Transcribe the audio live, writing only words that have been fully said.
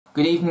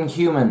Good evening,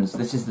 humans.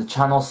 This is the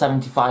Channel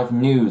 75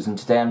 News, and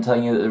today I'm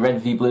telling you that the Red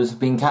v Blues have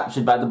been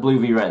captured by the Blue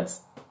v Reds.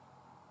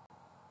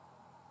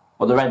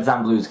 Or the Reds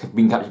and Blues have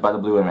been captured by the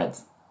Blue and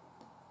Reds.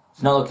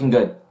 It's not looking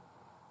good.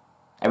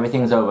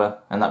 Everything's over,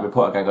 and that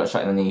reporter guy got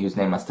shot in the knee whose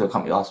name I still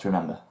can't be asked to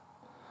remember.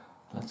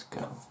 Let's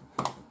go.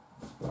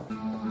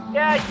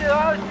 Yeah, so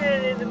I was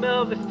in the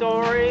middle of the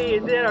story,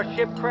 and then our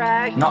ship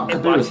crashed. Not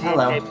Caboose,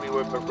 hello. And we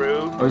were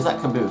marooned. Or is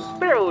that Caboose?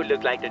 Maroon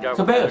looked like the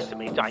normal Caboose. colors to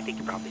me, so I think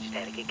you probably just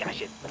had a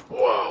concussion.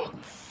 Whoa,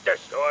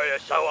 this story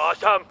is so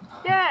awesome.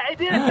 Yeah, and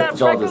then it's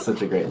Joel does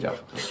such a great job.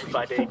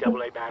 But AA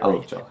battery. I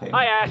love Joel. Hey.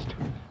 I asked.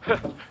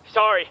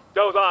 Sorry,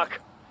 no luck.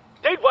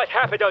 Did what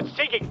happened on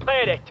Sinking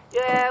Planet?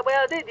 Yeah,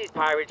 well, then these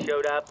pirates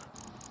showed up.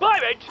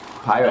 Pirates?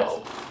 Pirates.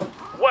 No.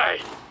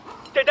 Wait,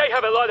 did they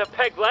have a lot of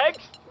peg legs?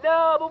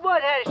 No, but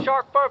one had a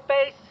shark fur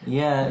face.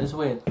 Yeah, it was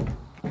weird.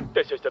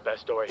 This is the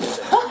best story in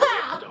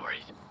the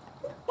stories.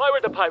 Why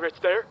were the pirates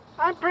there?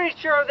 I'm pretty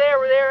sure they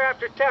were there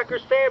after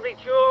Tucker's family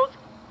jewels.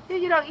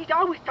 You know, he's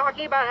always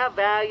talking about how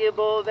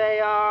valuable they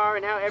are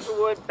and how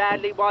everyone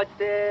badly wants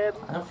them.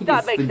 I don't think That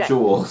it's makes the sense.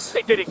 jewels.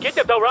 They didn't get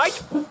them though,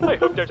 right? I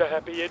hope there's a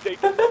happy ending.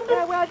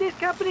 Yeah, well, this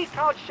company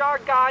called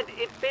Shark God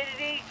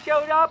Infinity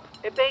showed up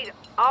and made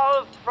all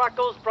of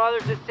Freckles'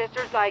 brothers and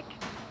sisters like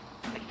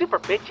super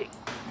bitchy.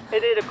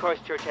 And then, of course,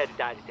 Church had to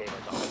die to save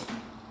us all.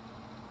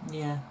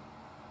 Yeah.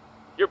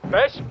 Your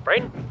best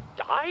friend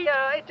died?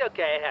 Yeah, it's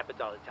okay. It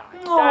happens all the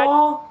time.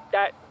 Aww.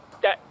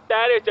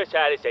 That is the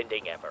saddest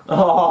ending ever.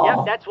 Aww.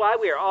 Yep, that's why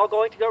we are all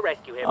going to go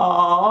rescue him.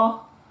 Aww.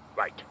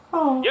 Right.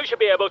 Aww. You should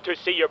be able to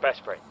see your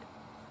best friend.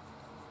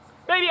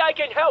 Maybe I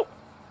can help.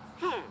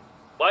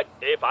 What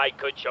if I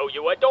could show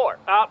you a door?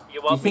 You Do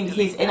you won't think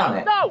he's in on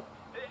it? No,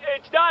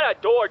 it's not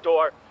a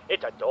door.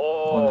 It's a door.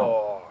 Oh,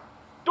 no.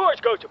 Doors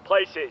go to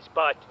places,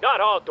 but not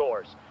all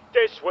doors.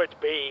 This would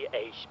be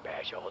a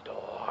special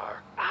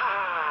door.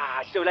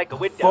 So like a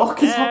window.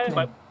 Fuck is happening?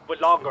 But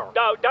with longer.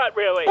 No, not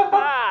really.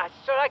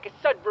 So like a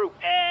sunroof.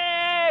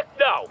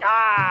 No.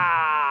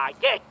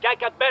 Yeah,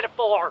 like a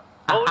metaphor.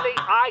 Only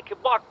I can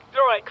walk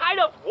through it. Kind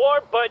of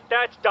warm, but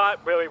that's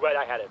not really what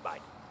I had in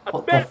mind.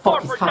 What the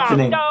fuck is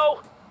happening?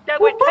 No. That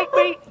would take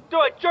me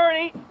through a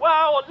journey where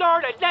I will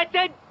learn a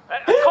lesson,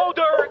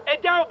 colder,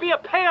 and there will be a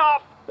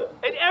payoff,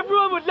 and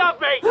everyone would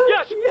love me.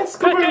 Yes, Yes, that's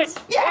Caboose.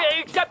 it. Yeah.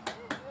 Except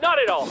not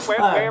at all.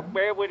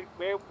 Where would it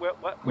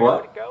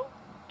go?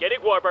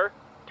 Getting warmer.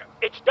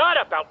 It's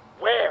not about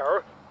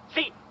where.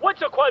 See,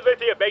 once a quad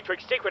lithium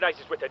matrix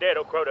synchronizes with the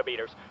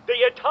nanochronometers, the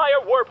entire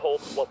wormhole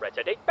will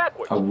resonate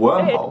backwards. A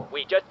wormhole? And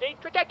we just need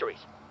trajectories.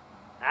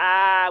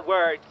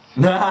 Words.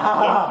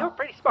 You're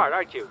pretty smart,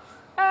 aren't you?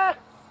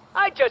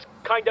 I just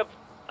kind of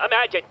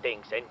imagine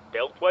things and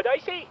build what I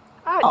see.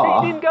 So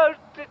Aw. you didn't go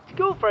to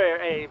school for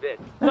any of it.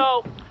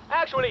 No,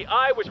 actually,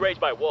 I was raised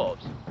by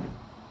wolves.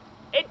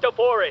 Into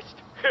forest.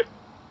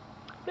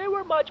 They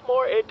were much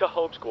more into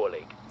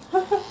homeschooling.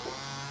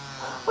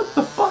 What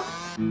the fuck?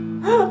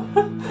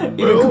 Even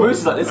Caboose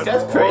is like, this guy's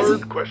That's a crazy.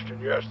 hard question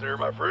you asked there,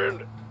 my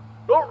friend.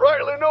 Don't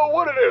rightly know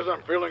what it is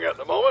I'm feeling at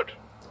the moment.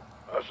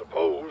 I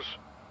suppose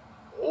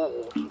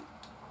old.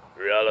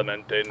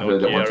 Realmente I really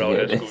don't want to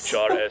hear this.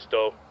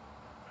 esto.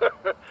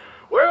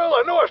 Well,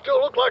 I know I still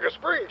look like a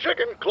spring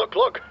chicken, cluck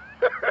cluck.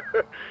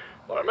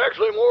 But I'm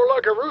actually more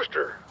like a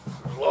rooster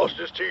who's lost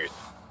his teeth.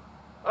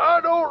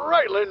 I don't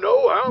rightly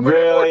know how many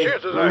more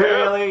chances I have.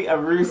 Really? A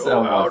rooster?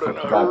 Go Oh, out fuck in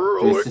a God.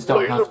 heroic Roosters don't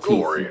blaze have of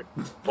glory.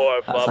 teeth.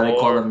 That's why they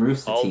call them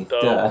rooster teeth.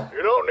 Duh.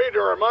 You don't need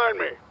to remind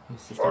me.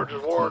 Roosters don't Sarge's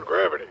have war on teeth.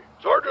 gravity.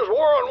 Sarge's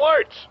war on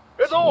whites.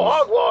 It's all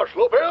hogwash,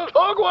 Lopez.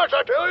 Hogwash,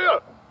 I tell you.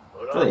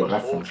 But Really I'm a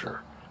reference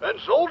soldier. And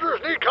soldiers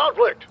need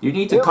conflict. You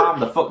need to calm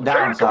the fuck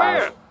down,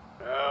 Sarge.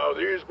 Now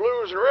these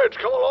blues and reds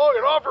come along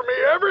and offer me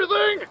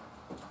everything.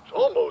 It's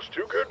almost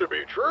too good to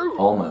be true.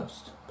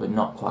 Almost, but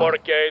not quite.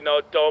 Porque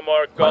no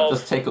tomar Might golf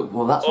just take a...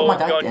 Well, that's what my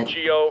dad did.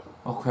 conchio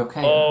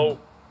Okay. o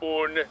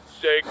un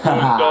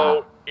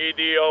segundo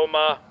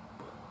idioma.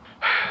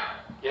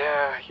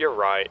 Yeah, you're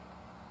right.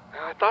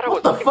 I thought I What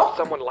was the looking fuck? for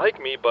someone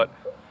like me, but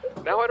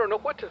now I don't know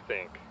what to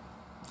think.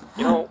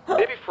 You know,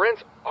 maybe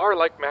friends are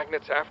like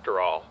magnets after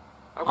all.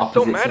 I was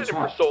so Opposites mad at him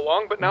for attract. so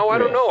long, but now I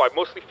don't Griff. know. I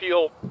mostly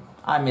feel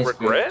I miss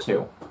regret? Griff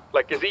too.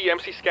 like, is he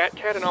MC Scat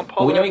Cat and I'm But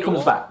Paul we know he Abdul?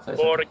 comes back. So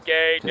it's okay.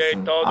 Porque de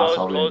Just todos some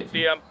asshole los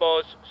interview.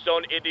 tiempos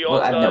son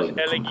Well, I know idiotas he will come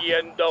back.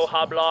 eligiendo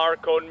hablar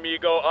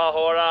conmigo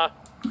ahora.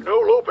 You know,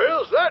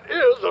 Lopez, that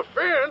is a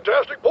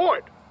fantastic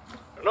point.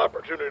 An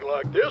opportunity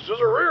like this is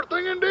a rare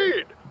thing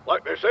indeed.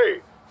 Like they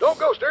say, don't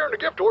go staring a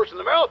gift horse in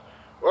the mouth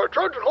or a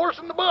Trojan horse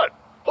in the butt.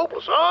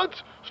 Hopeless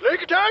odds,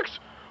 snake attacks,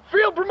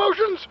 field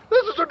promotions.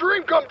 This is a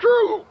dream come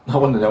true. I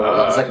want to know what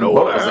that I second know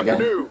quote what was I have to again.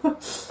 do.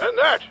 And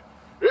that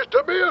is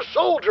to be a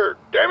soldier,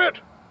 damn it.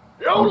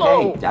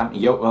 YOLO. Okay, damn.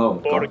 Yo, oh,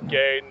 God.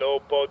 Porque no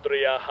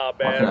podría Why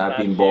haber could I have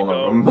been born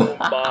nacido on Roomba?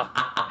 Roomba.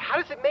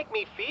 How does it make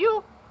me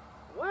feel?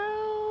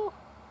 Well,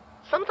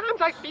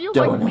 sometimes I feel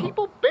Don't like know.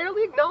 people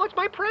barely acknowledge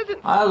my presence.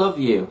 I love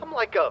you. I'm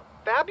like a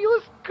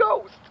fabulous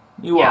ghost.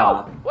 You Yo,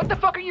 are. what the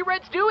fuck are you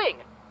Reds doing?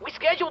 We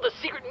scheduled a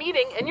secret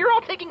meeting and you're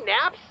all taking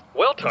naps?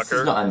 Well, This is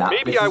Tucker, not a nap.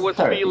 maybe This I is was a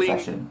therapy feeling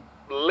session.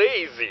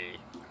 lazy.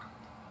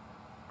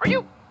 Are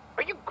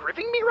you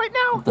gripping me right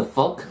now? What the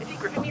fuck? Is he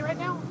gripping me right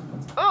now?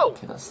 Oh,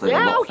 Okay, that's like a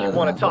lot now further you than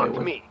want I to thought talk it to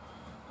would. me.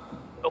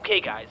 Okay,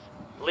 guys,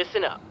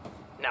 listen up.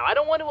 Now, I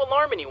don't want to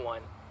alarm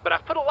anyone, but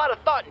I've put a lot of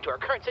thought into our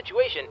current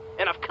situation,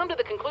 and I've come to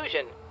the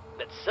conclusion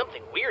that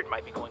something weird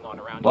might be going on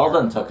around Well here.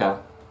 done,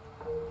 Tucker.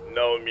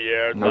 No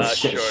mierda, No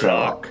shit,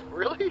 Sherlock.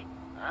 Really?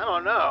 I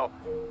don't know.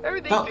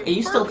 Everything Doc, seems are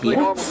you still perfectly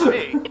here? normal to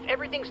me. If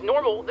everything's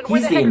normal, then where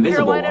He's the the heck are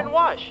invisible Carolina one. and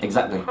Wash?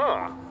 Exactly.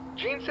 Huh.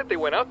 Gene said they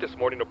went out this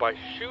morning to buy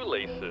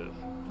shoelaces.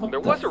 What There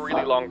the was a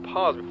really fuck? long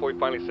pause before he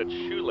finally said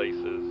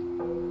shoelaces.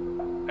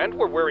 And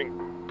we're wearing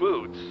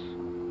boots.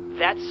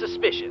 That's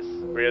suspicious.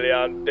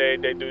 Brilliante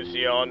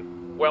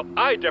deducción. Well,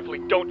 I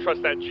definitely don't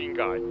trust that Gene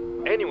guy.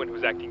 Anyone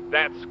who's acting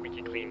that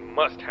squeaky clean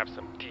must have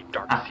some deep,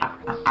 dark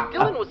secrets.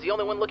 Dylan was the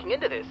only one looking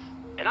into this,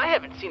 and I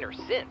haven't seen her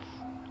since.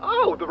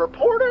 Oh, the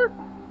reporter?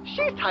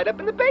 She's tied up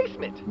in the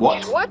basement.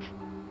 What? She's what?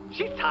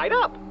 She's tied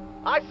up.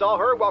 I saw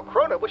her while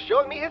Krona was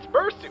showing me his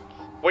fursuits.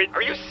 Wait,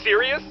 are you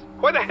serious?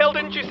 Why the hell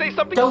didn't you say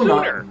something Donut.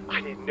 sooner? I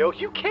didn't know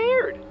you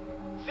cared.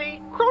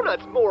 See,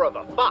 Krona's more of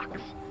a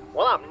fox,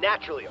 while I'm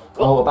naturally a wolf.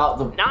 Oh, about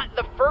the... Not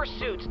the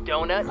fursuits,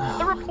 Donut.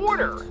 The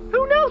reporter.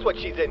 Who knows what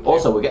she's into?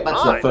 Also, we'll get back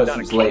to the I'm first not a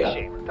ones king later.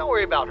 shamer. Don't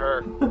worry about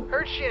her.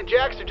 Heard she and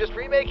Jax are just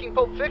remaking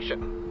Pulp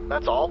Fiction.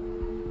 That's all.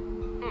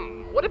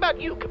 What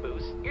about you,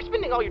 Caboose? You're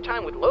spending all your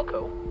time with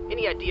Loco.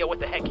 Any idea what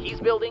the heck he's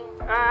building?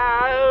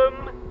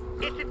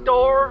 It's a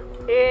door,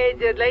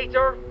 and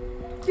later.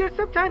 You know,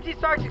 sometimes he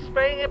starts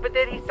explaining it, but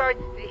then he starts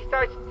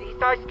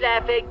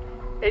laughing,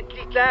 and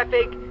he's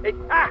laughing,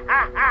 and ha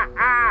ha ha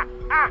ha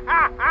ha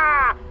ha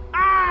ha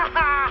ha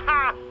ha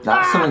ha.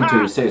 That's something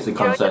to be seriously You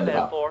know what concerned the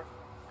about. metaphor?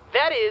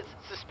 That is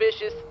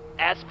suspicious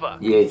as fuck.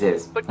 Yeah, it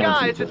is. But Thank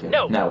guys, you, it's- Tucker.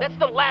 No, No. that's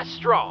the last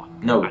straw.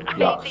 No, I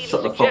yeah, hate to even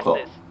shut the fuck suggest up.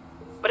 this,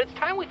 but it's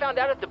time we found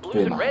out if the Blues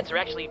Good and man. Reds are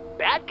actually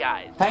bad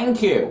guys.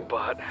 Thank you.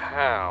 But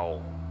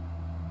how?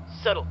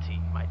 Subtlety,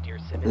 my dear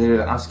They Simmons.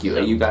 didn't ask you,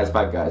 are you guys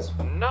bad guys?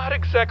 Not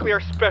exactly our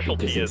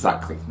specialty, Because is it?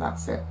 exactly,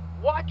 that's it.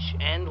 Watch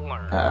and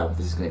learn.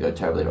 This is gonna go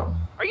terribly wrong.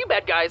 Are you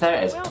bad guys? There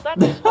it is. Well,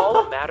 that's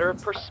all a matter of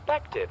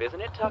perspective,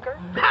 isn't it, Tucker?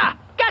 Ha!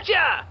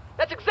 Gotcha!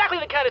 That's exactly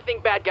the kind of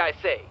thing bad guys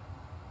say.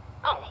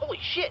 Oh, holy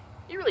shit.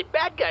 You're really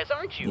bad guys,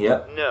 aren't you?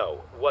 Yep.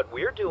 No, what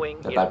we're doing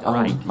They're is bad. Oh,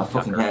 right, my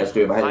fucking Tucker. hair is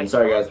doing my head. I'm I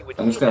sorry, thought guys. you would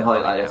I'm just see gonna that hold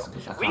it by like now. this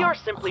because I We can't- are I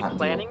simply can't do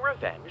planning it.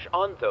 revenge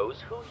on those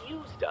who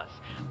used us.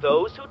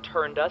 Those who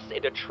turned us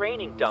into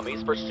training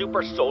dummies for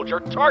super soldier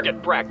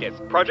target practice.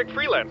 Project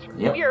Freelancer.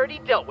 Yep. We already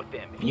dealt with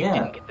them. If Yeah.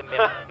 You didn't get the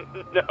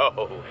memo.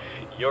 No,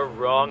 you're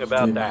wrong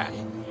about Dude, that.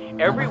 man.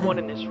 Everyone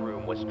in this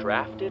room was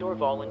drafted or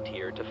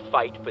volunteered to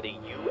fight for the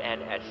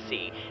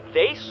UNSC.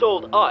 They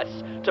sold us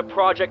to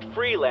Project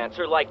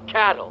Freelancer like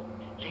cattle.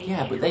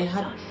 Yeah, but they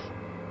had...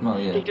 Well,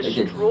 yeah, They they did.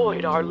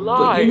 destroyed our lives.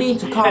 But you need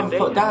to calm and the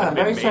foot down. I'm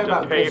very they sorry made me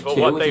about pay Griff for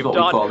 2, what which is they've what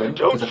we done. call him.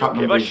 Don't because I can't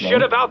you give remember a his shit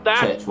name. about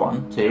that? Church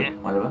 1, 2,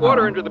 whatever.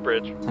 Water under the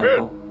bridge.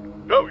 Temple.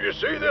 Don't you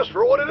see this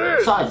for what it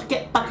is? Sarge,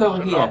 get back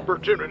over An here.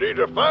 opportunity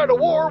to fight a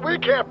war we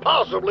can't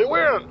possibly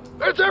win.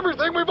 It's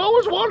everything we've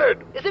always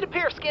wanted. Is it a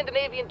pair of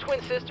Scandinavian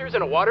twin sisters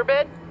in a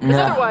waterbed? Because No.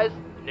 otherwise,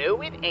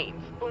 no, it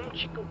ain't. Boom,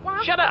 chicka,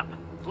 wow. Shut up!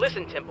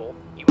 Listen, Temple.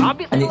 You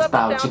obviously And it's love the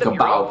bow, sound chicka, of your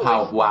bow, own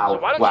pow, voice, wow,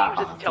 so why don't wow. you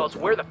use it to tell us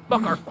where the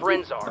fuck our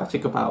friends are? That's a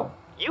bow.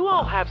 You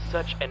all have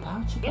such an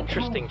Bow, chicka,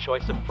 interesting bow.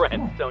 choice of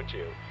friends, don't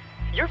you?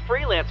 Your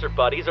freelancer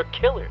buddies are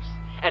killers,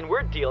 and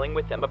we're dealing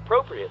with them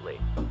appropriately.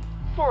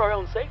 For our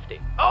own safety.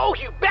 Oh,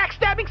 you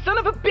backstabbing son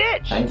of a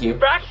bitch! Thank you.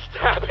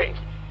 Backstabbing!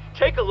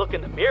 Take a look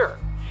in the mirror.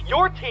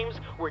 Your teams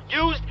were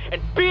used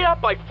and beat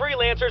up by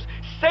freelancers,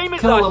 same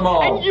as Kill us, them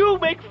all. and you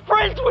make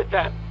friends with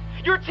them!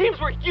 Your teams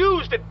were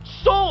used and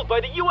sold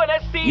by the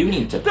UNSC, You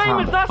need to same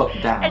calm as the us,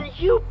 fuck down. and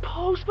you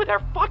pose with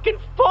their fucking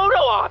photo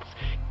ops!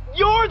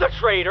 You're the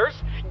traitors!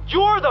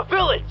 You're the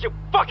villains, you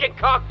fucking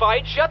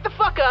cockfight! Shut the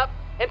fuck up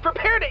and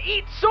prepare to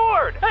eat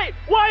sword! Hey,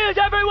 why is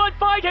everyone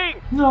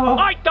fighting? No.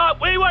 I thought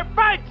we were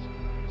friends!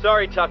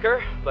 Sorry,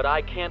 Tucker, but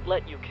I can't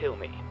let you kill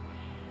me.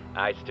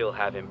 I still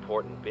have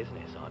important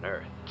business on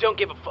Earth. Don't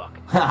give a fuck.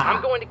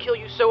 I'm going to kill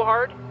you so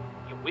hard,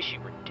 you wish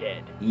you were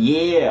dead.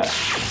 Yeah.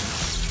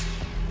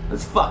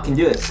 Let's fucking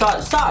do this.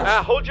 Sarge, Sarge.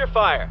 Hold your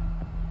fire.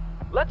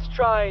 Let's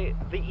try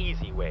the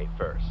easy way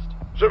first.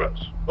 Simmons,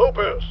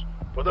 Lopez,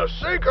 for the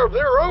sake of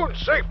their own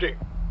safety,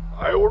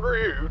 I order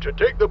you to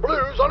take the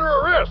Blues under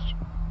arrest.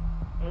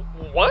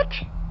 What?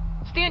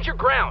 Stand your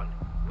ground.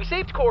 We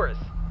saved Chorus.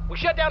 We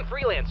shut down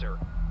Freelancer.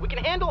 We can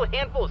handle a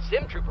handful of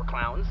Sim Trooper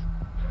clowns.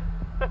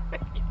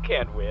 You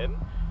can't win.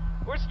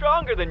 We're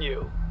stronger than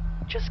you.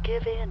 Just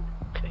give in.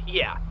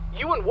 Yeah,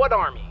 you and what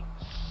army?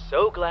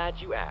 So glad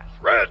you asked.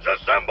 Reds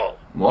assemble.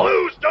 What?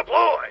 Blues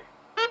deploy.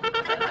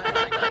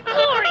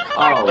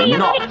 Oh,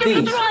 not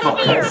these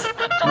fuckers.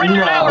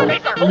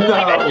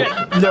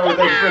 No,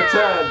 they've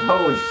returned.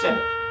 Holy shit.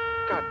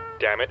 God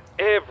damn it.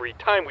 Every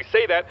time we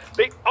say that,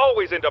 they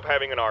always end up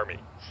having an army.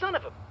 Son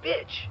of a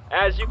bitch.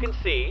 As you can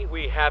see,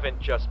 we haven't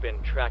just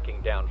been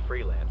tracking down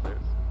freelancers.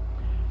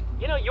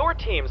 You know, your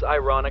teams,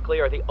 ironically,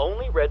 are the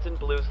only Reds and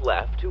Blues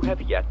left who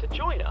have yet to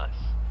join us.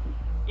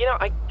 You know,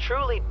 I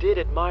truly did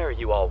admire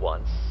you all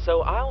once,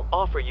 so I'll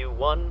offer you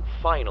one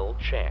final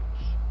chance.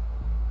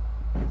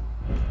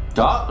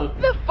 Doc? What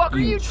the fuck are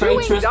you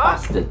traitorous doing, Doc?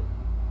 bastard.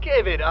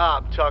 Give it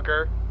up,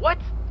 Tucker. What?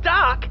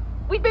 Doc?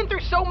 We've been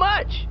through so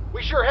much.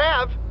 We sure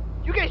have.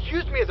 You guys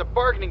used me as a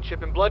bargaining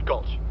chip in Blood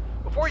Gulch.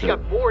 Before you Sure.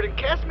 got bored and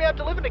cast me out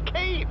to live in a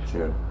cave.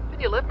 Sure.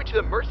 Then you left me to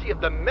the mercy of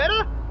the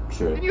meta?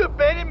 Sure. Then you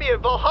abandoned me at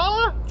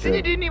Valhalla? Sure. Then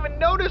you didn't even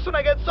notice when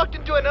I got sucked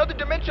into another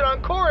dimension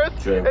on Chorus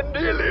Sure. and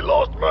nearly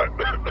lost my...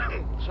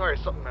 Sorry,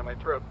 something in my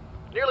throat.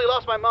 Nearly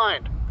lost my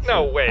mind.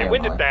 No way, Hang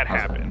when on, did that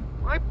how's happen?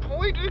 My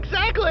point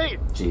exactly.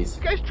 Jeez.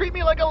 You guys treat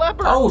me like a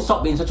leper. Oh,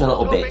 stop being such a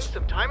little So maybe bitch.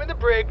 some time in the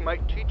brig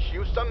might teach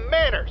you some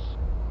manners.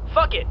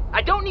 Fuck it.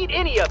 I don't need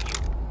any of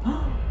you.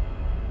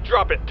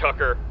 Drop it,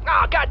 Tucker.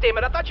 Ah,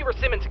 goddammit, I thought you were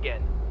Simmons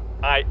again.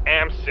 I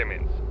am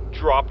Simmons.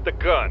 Drop the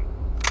gun.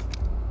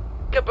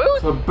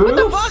 Caboose? What the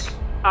Caboose? fuck?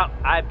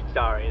 Oh, I'm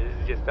sorry. This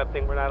is just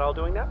something we're not all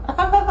doing now.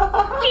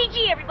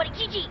 GG, everybody,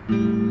 GG.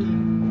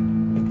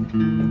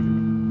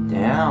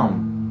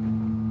 Damn.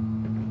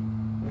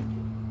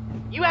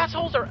 You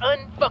assholes are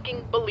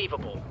unfucking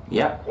believable.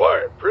 Yep.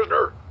 Quiet,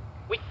 prisoner.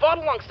 We fought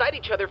alongside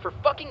each other for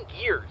fucking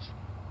years.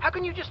 How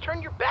can you just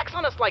turn your backs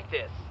on us like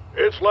this?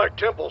 It's like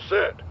Temple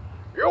said.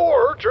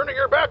 You're turning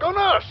your back on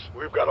us.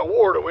 We've got a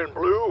war to win,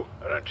 Blue.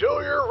 And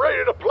until you're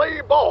ready to play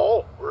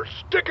ball, we're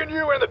sticking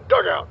you in the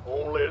dugout.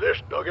 Only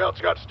this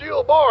dugout's got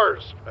steel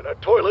bars and a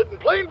toilet in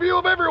plain view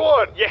of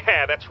everyone.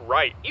 Yeah, that's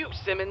right. You,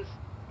 Simmons,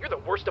 you're the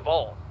worst of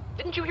all.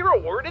 Didn't you hear a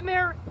word in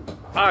there?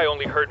 I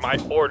only heard my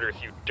orders,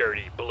 you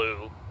dirty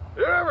Blue.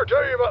 Did I ever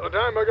tell you about the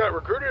time I got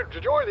recruited to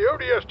join the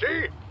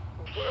ODST?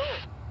 Well,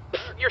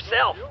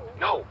 Yourself.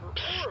 No,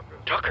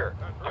 Tucker,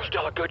 I'm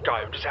still a good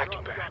guy. I'm just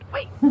acting bad.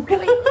 Wait,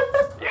 really?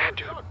 Yeah,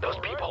 dude, those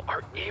people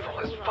are evil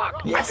as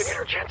fuck. Yes. I figured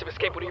our chance of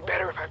escape would be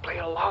better if I played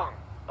along.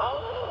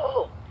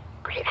 Oh,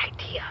 great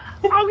idea.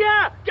 Oh,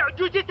 yeah!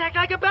 You just act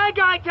like a bad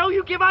guy until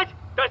you give us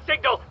the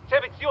signal.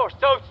 Simmons, you're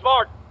so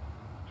smart.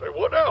 say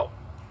what now?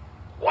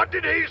 What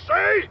did he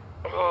say?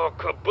 Oh,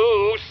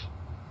 Caboose.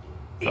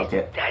 Fuck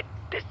it. That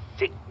the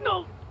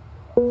signal?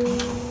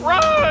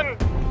 Run!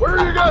 Where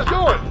are you guys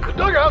going? The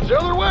dugout's the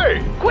other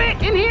way.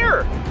 Quick, in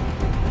here!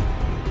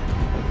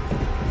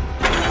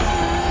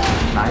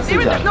 Nicely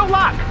Damn it, there's done. no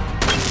lock!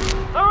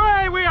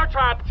 Hooray, we are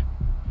trapped.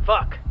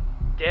 Fuck.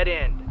 Dead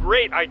end.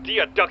 Great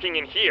idea ducking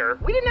in here.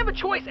 We didn't have a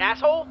choice,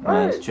 asshole.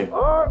 That's true.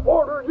 I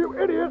order you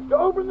idiots to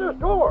open this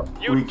door.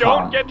 You We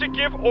don't can't. get to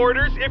give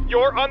orders if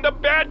you're on the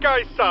bad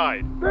guy's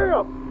side.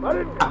 Damn, I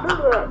didn't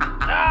consider that.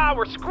 Ah,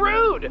 we're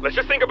screwed. Let's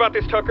just think about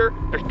this, Tucker.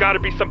 There's gotta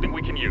be something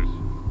we can use.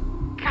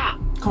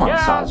 Come on,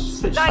 Yeah, Sarge.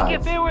 Switch like sides.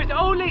 if there was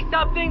only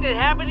something that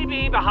happened to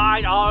be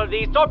behind all of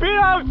these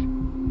torpedoes.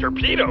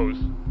 Torpedoes?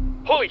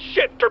 Holy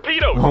shit,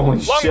 torpedoes! Holy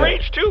Long shit.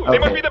 range, too. They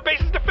must Okay. be the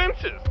base's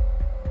defenses.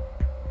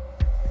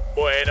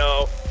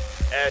 Bueno.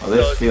 Oh,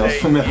 this feels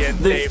familiar.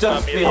 This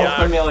does feel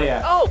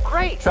familiar. Oh,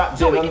 great. Trapped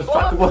so in we on can the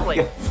blow up fucking the wall place.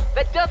 again.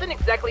 That doesn't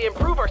exactly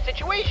improve our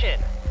situation.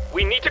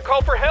 We need to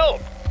call for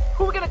help.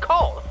 Who are we gonna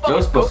call? The fucking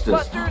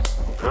Ghostbusters.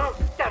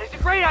 Ghostbusters? That is a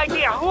great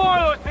idea. Who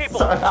are those people?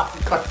 Sorry.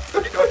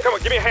 Come on,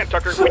 give me a hand,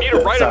 Tucker. We need to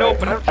write a Sorry. note,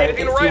 but I don't see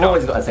anything to You've write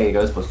always on. got to say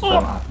Ghostbusters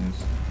when it happens.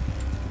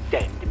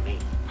 Send me.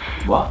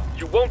 What?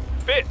 You won't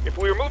fit. If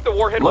we remove the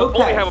warhead, we'll only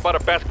Lopez. have about a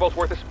basketball's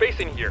worth of space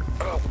in here.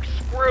 Oh, we're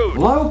screwed.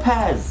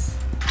 Lopez!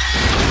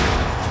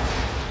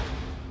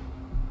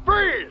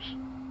 Freeze!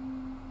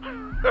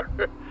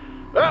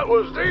 That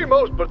was the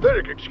most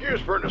pathetic excuse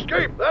for an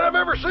escape that I've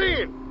ever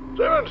seen.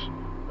 Simmons,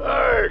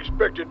 I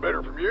expected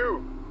better from you.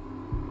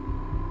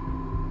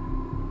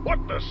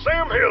 What the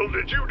Sam Hill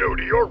did you do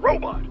to your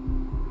robot?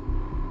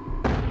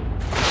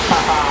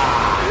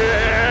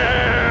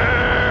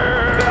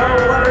 Go,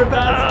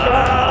 Lopez, go!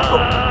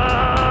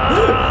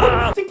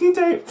 Sticky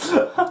tape!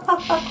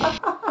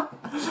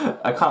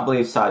 I can't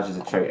believe Sarge is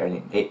a traitor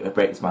and it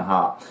breaks my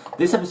heart.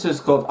 This episode is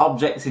called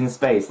Objects in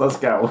Space. Let's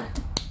go.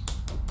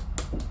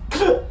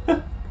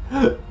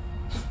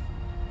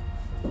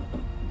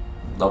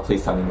 Oh,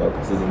 please tell me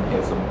Lopez is in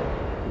here somewhere.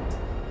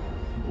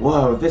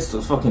 Whoa, this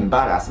looks fucking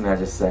badass, may I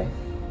just say.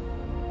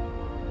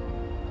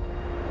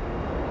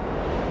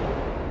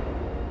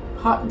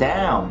 Hot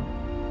damn.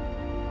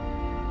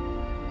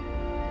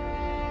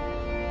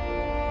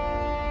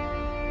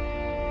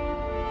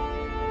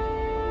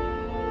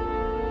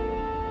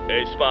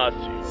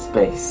 Espacio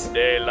Space.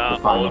 de la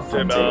The final última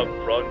frontier.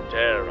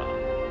 frontera.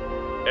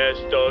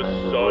 Estos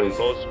son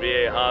los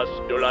viajes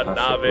de la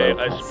nave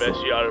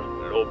especial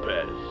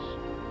López.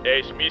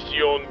 Es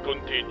misión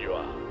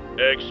continua.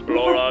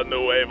 Explora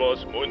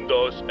nuevos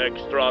mundos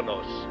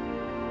extraños.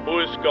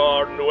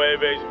 Buscar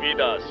nuevas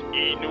vidas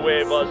y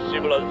nuevas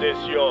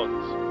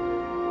civilizaciones.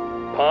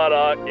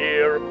 Para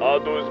ir a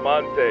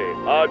Dusmante,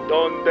 a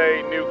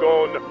donde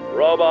ningún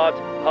robot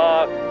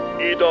ha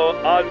ido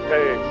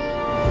antes.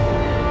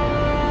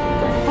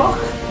 Fuck!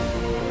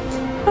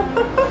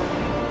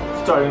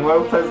 Starring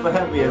Lopez the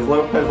Heavy as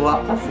Lopez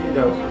La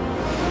Placido.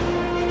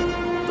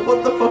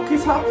 What the fuck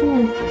is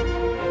happening?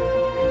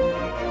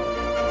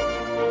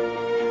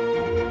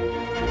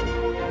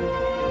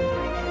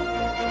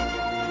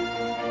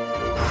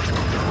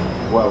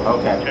 Whoa,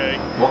 okay. Okay.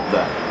 What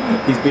the?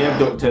 He's been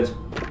abducted.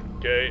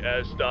 ¿Qué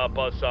está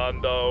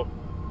pasando?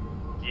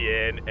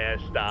 ¿Quién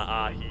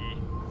está ahí?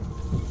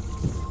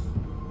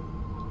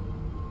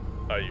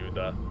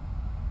 Ayuda.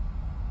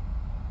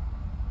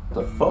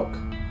 The fuck?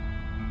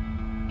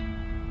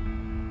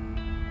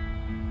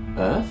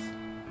 Earth?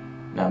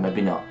 No,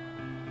 maybe not.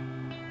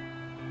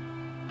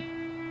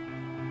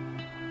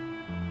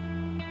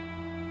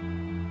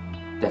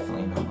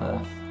 Definitely not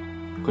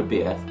Earth. Could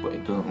be Earth, but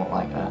it doesn't look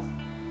like Earth.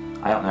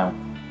 I don't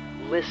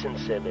know. Listen,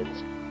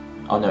 Simmons.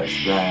 Oh no,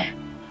 it's there.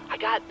 I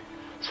got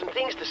some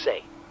things to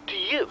say to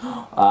you.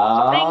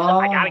 Ah. Some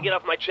things I gotta get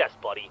off my chest,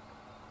 buddy.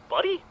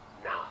 Buddy?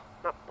 No,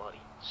 not buddy.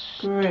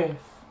 Griff.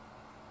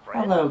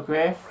 Friend. Hello,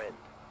 Griff. Friend.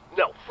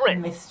 No,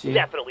 friend. Missed you.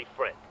 Definitely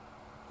friend.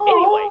 Aw.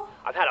 Anyway,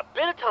 I've had a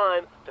bit of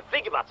time to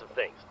think about some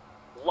things.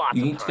 Lots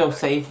You of need to time. go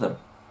save them.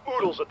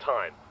 Oodles of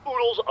time.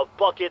 Oodles of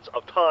buckets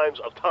of times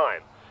of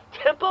time.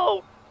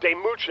 Tempo de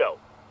mucho.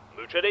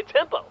 Mucho de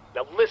tempo.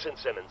 Now listen,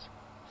 Simmons.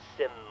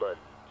 Cinnamon.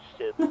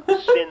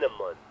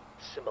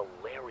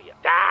 Similaria.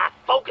 Ah,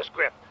 focus,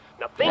 Griff.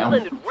 Now things Yeah.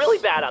 ended really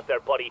bad out there,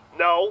 buddy.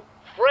 No,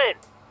 friend.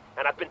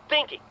 And I've been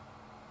thinking.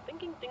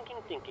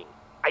 Thinking.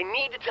 I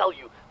need to tell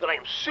you that I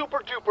am super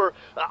duper,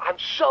 I'm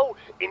so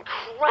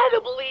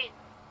incredibly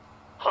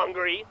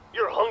hungry.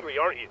 You're hungry,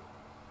 aren't you?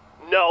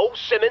 No,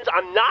 Simmons,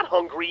 I'm not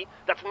hungry.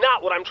 That's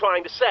not what I'm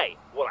trying to say.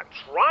 What I'm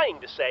trying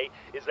to say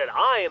is that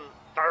I am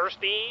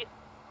thirsty.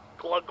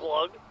 Glug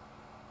glug.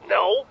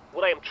 No,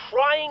 what I am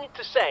trying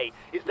to say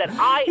is that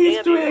I He's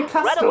am doing a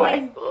incredibly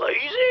castaway.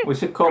 lazy. We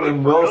should call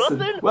him good for Wilson.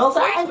 nothing,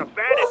 Wilson! waste of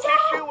fatty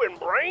tissue and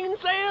brain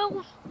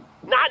cells.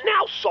 Not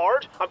now,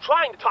 Sarge. I'm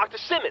trying to talk to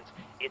Simmons.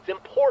 It's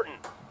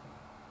important.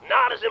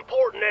 Not as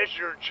important as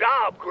your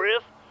job,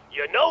 Griff.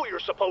 You know you're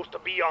supposed to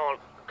be on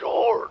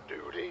guard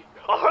duty.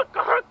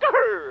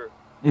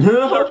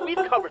 Sarge,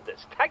 we've covered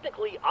this.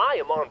 Technically, I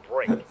am on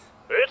break.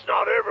 It's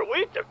not every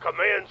week that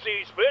Command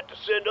sees fit to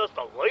send us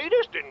the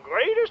latest and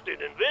greatest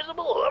in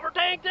invisible hover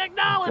tank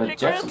technology, God,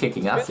 Jeff's Griff.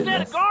 kicking ass in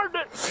Instead this. of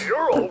gardening,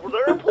 you're over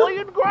there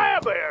playing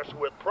grab ass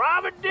with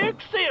Private Dick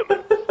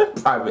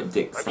Simmons. Private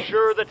dicks. I'm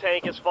sure the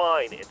tank is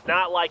fine. It's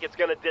not like it's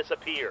gonna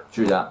disappear.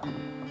 True that.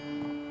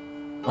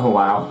 Oh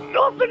wow.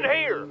 Nothing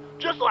here.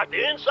 Just like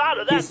the inside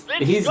of that He's-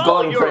 thick he's skull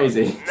gone of yours.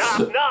 crazy.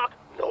 Knock, knock.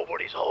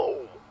 Nobody's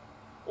home.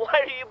 Why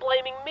are you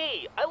blaming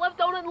me? I left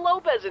Onan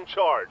Lopez in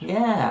charge.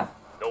 Yeah.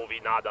 No vi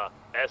nada.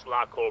 Es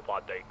la culpa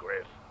de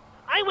Griff.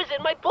 I was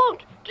in my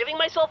bunk, giving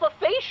myself a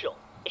facial.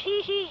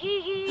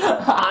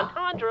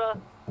 Entendre.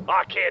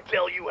 I can't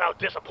tell you how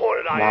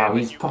disappointed I Wow, am in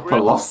he's you, proper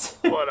Griff,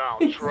 lost. but I'll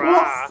He's try.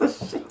 lost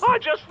the shit. I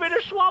just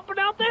finished swapping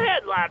out the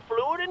headlight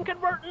fluid and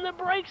converting the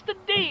brakes to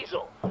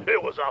diesel.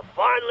 It was a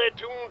finely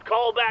tuned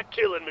callback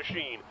killing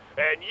machine,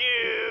 and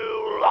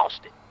you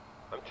lost it.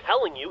 I'm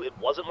telling you, it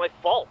wasn't my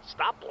fault.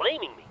 Stop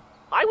blaming me.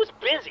 I was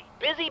busy.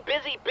 Busy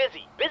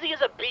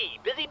as a bee.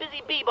 Busy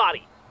bee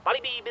body. Body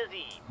bee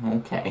busy.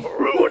 Okay.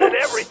 Ruining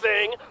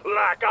everything,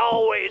 like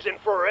always and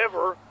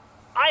forever.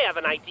 I have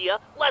an idea.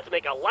 Let's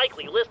make a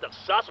likely list of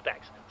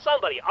suspects.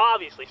 Somebody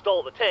obviously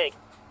stole the tank.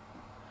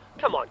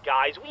 Come on,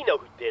 guys, we know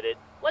who did it.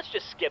 Let's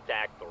just skip to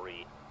Act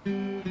 3.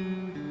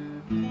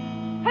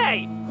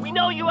 Hey, we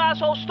know you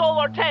assholes stole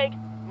our tank.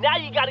 Now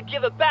you gotta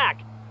give it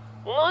back.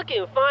 Look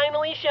who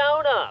finally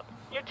showed up.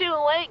 You're too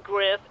late,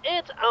 Griff.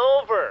 It's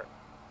over.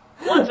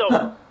 What's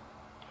over?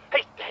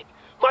 He's dead.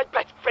 My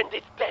best friend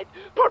is dead.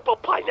 Purple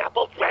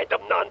pineapples,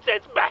 random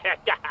nonsense.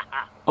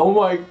 Oh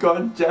my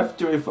god, Jeff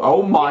doing.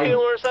 Oh my You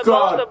were supposed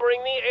god. to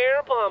bring the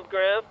air pump,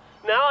 Griff.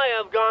 Now I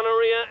have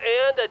gonorrhea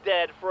and a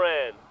dead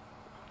friend.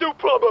 You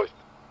promised.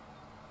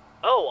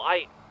 Oh,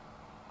 I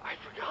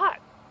forgot.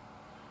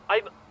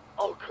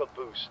 Oh,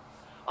 caboose.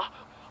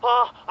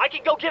 I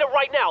can go get it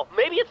right now.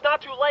 Maybe it's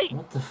not too late.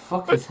 What the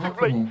fuck It's is too late.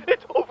 happening?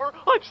 It's over.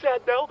 I'm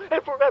sad now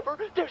and forever.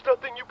 There's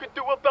nothing you can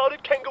do about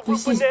it. Kangaroo,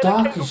 This is banana,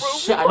 dark kangaroo.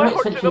 as shit. I know My it's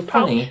heart's meant in to a be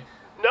funny, pouch.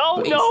 No,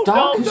 but no, it's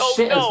dark no, as no,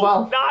 shit no, as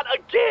well. not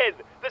again.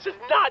 This is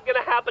not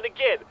gonna happen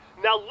again.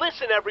 Now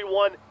listen,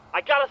 everyone.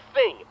 I got a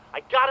thing.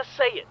 I gotta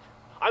say it.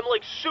 I'm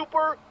like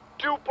super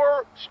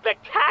duper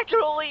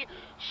spectacularly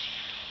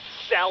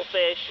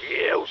selfish,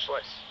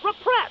 useless,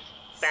 repressed.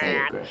 Say it,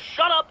 Bad. Griff.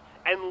 Shut up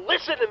and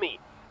listen to me.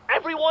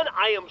 Everyone,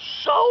 I am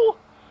so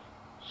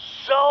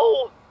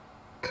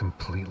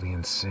Completely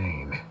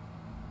insane.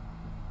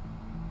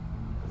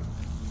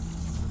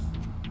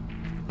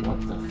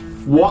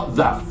 What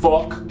the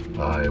fuck?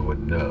 I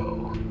would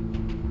know.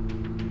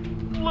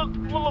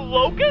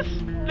 Locus?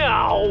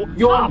 No.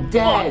 You're Ah,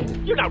 dead. fuck.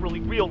 You're not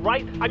really real,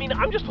 right? I mean,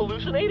 I'm just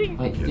hallucinating.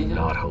 Wait, You're did you?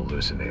 not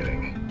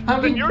hallucinating. How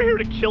Then did you're here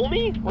to kill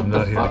me? What I'm the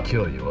not here fuck? to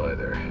kill you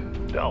either.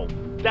 No,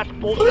 that's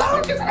bullshit.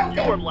 Locus, I don't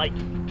You care. are like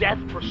death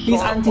personified.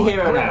 He's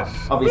anti-hero now,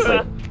 obviously.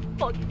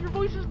 Fuck, your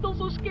voice is still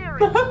so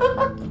scary.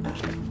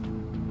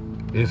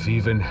 If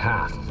even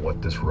half of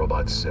what this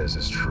robot says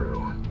is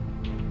true,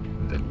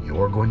 then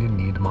you're going to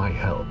need my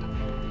help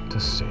to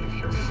save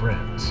your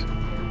friends.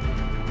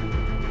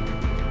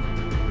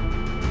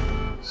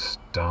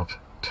 Stop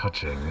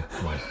touching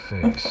my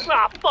face.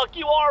 Ah, fuck,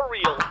 you are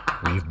real.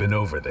 We've been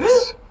over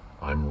this.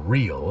 I'm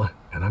real,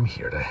 and I'm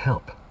here to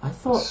help. I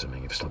thought...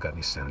 Assuming you've still got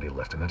any sanity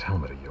left in that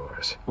helmet of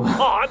yours.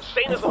 Oh, I'm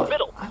sane as a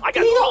fiddle. I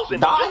got tools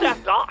in just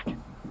that Doc.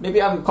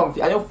 Maybe I'm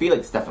confused. I know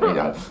Felix definitely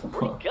died.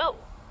 Where'd he go?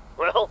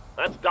 Well,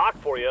 that's Doc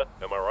for you.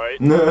 Am I right?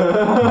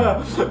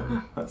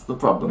 That's the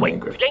problem. Wait,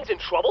 the gang's in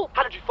trouble?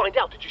 How did you find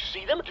out? Did you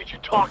see them? Did you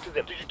talk to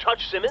them? Did you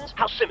touch Simmons?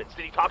 How's Simmons?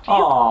 Did he talk to you?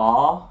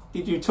 Aww,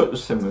 did you touch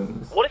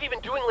Simmons? What have you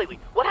been doing lately?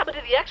 What happened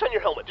to the X on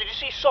your helmet? Did you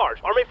see Sarge?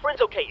 Are my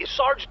friends okay? Is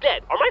Sarge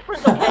dead? Are my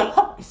friends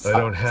okay? I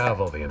don't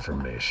have all the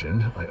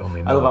information. I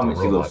only I know love how what the much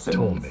he robot loves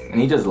told Simmons. me. And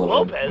he does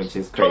love him, Lopez? which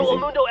is crazy. Todo el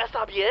mundo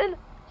está bien?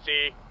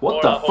 Sí.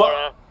 What the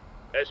fuck?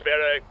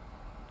 Espere.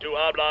 Tu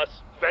hablas.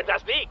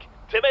 Fantastic.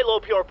 Te me lo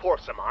peor por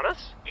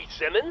semanas. Y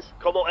Simmons?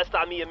 Como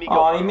está mi amigo?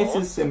 Oh, he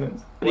misses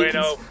Simmons.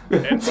 Bueno,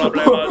 en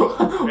problemas.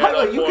 Hang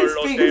on,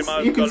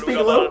 you can speak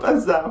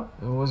Lopez now.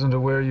 I wasn't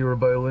aware you were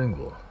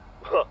bilingual.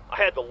 Huh, I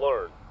had to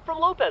learn. From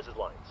Lopez's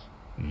lines.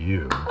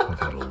 You have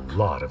had a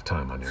lot of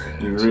time on your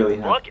hands. You really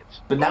have.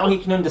 Buckets. But now he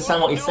can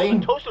understand what he's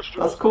saying.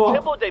 That's cool.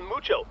 Tempo de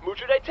mucho.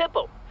 Mucho de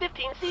tempo.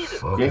 15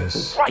 seasons.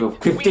 Focus.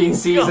 Right. 15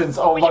 seasons.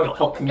 Oh my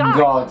fucking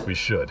god. We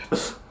should.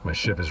 My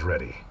ship is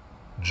ready.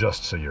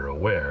 Just so you're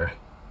aware,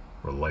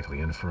 we're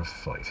likely in for a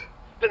fight.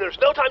 Then there's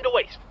no time to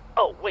waste.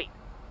 Oh, wait.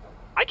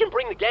 I can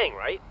bring the gang,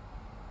 right?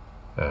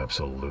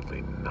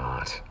 Absolutely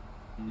not.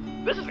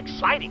 This is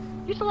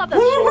exciting. You still have that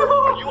sword?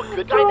 Are you a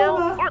good guy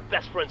now? Aren't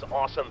best friends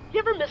awesome? You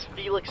ever miss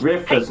Felix?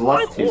 Griff has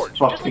lost his Orange,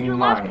 just like fucking your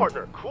last mind.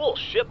 partner. Cool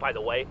ship, by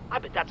the way. I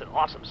bet that's an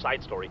awesome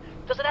side story.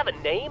 Does it have a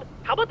name?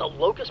 How about the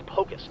Locust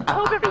Pocus? I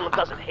hope everyone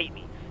doesn't hate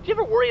me. Do you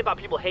ever worry about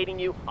people hating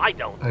you? I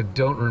don't. I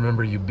don't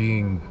remember you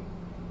being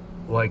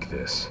like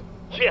this.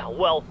 Yeah,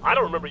 well, I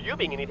don't remember you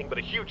being anything but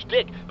a huge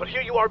dick, but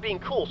here you are being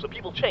cool, so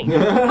people change.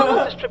 How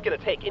long is this trip gonna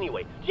take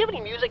anyway? Do you have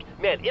any music?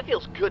 Man, it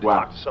feels good to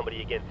talk to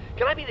somebody again.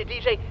 Can I be the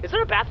DJ? Is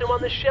there a bathroom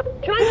on this ship?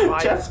 Can I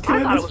try? Jeff's I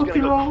killing thought this it was gonna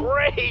fucking go role.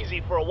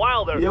 crazy for a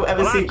while there. You don't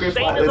ever but see I'm Griff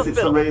sane like as this, a it's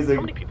fiddle. amazing.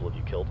 How many people have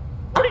you killed?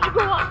 Where did you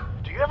grow up?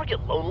 Do you ever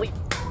get lonely?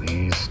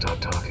 Please stop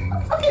talking.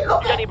 You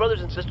got any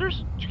brothers and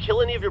sisters? Did you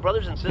kill any of your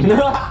brothers and sisters? Do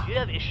you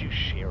have issues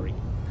sharing?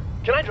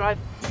 Can I drive?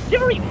 Do you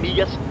ever eat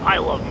migas? I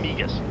love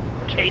migas.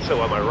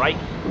 Queso, am I right?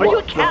 Are you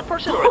a cat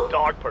person or a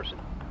dog person?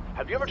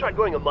 Have you ever tried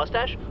growing a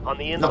mustache on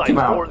the Knock inside him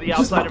out. or the Just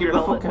outside knock of your him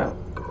the fuck helmet?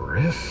 out.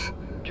 Griff?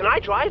 Can I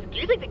drive? Do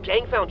you think the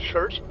gang found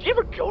church? Do you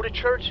ever go to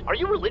church? Are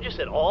you religious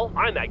at all?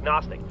 I'm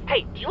agnostic.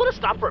 Hey, do you want to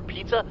stop for a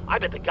pizza? I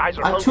bet the guys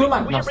are I'm hungry. too Will you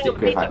agnostic, bring them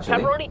Griff, pizza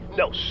actually. pepperoni?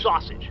 No,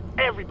 sausage.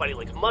 Everybody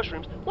likes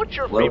mushrooms. What's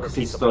your Well, favorite because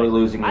he's pizza slowly place?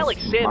 losing I his like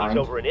Sandy's mind.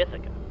 over in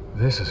Ithaca.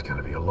 This is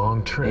gonna be a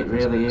long trip. It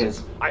really isn't it?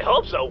 is. I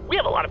hope so. We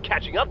have a lot of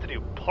catching up to do,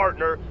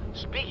 partner.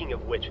 Speaking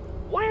of which,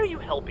 why are you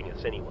helping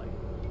us anyway?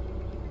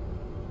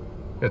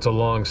 It's a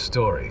long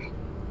story.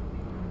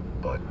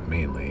 But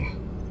mainly,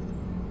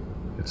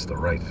 it's the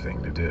right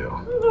thing to do.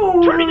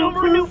 Turning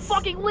over a new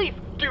fucking leaf!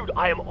 Dude,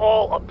 I am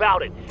all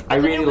about it. I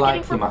It's a really new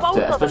liked beginning him for after,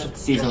 both of especially us. after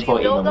season Just so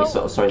you 14 when we know,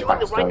 sort of saw his doing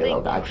the backstory right a little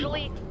thing bit. I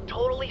usually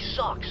totally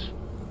sucks.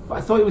 But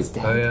I thought he was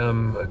dead. I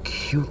am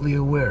acutely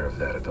aware of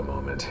that at the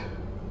moment.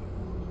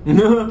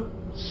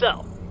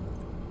 So,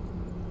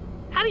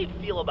 how do you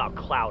feel about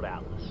Cloud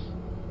Atlas?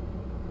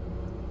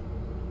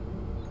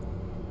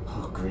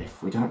 Oh,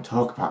 Griff, we don't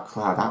talk about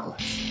Cloud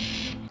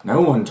Atlas.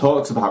 No one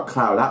talks about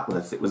Cloud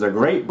Atlas. It was a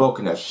great book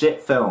and a shit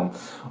film.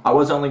 I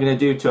was only going to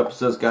do 2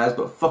 episodes, guys,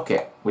 but fuck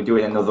it. We're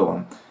doing another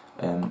one.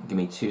 Give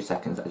me 2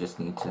 seconds. I just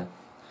need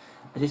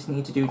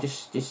to do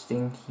this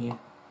thing here.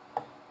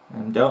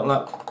 Don't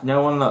look.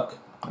 No one look.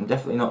 I'm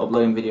definitely not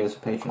uploading videos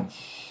for Patreon.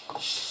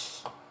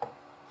 Shh.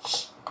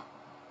 Shh.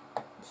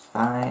 It's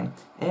fine.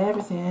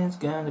 Everything's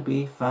gonna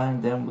be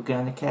fine. Then we're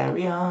gonna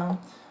carry on.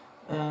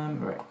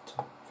 Right.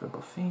 For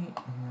Buffy,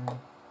 and then...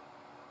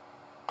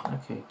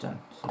 Okay, done.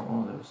 So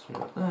all those 3...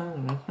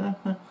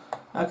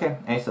 Okay,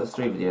 so that's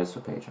 3 videos for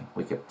Patreon.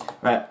 Wicked.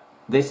 Right,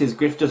 this is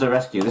Griff Does a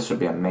Rescue. This should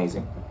be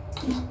amazing.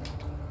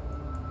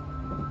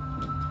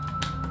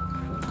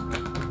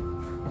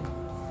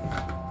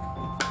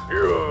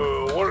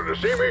 You wanted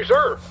to see me,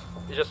 sir?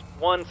 Just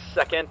 1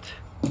 second.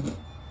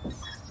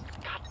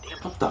 Goddamn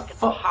What the fucking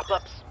fuck?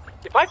 pop-ups.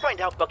 If I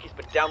find out Bucky's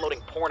been downloading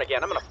porn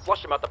again, I'm gonna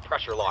flush him out the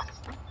pressure lock.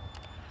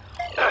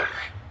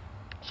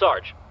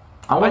 Sarge.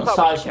 I want thought we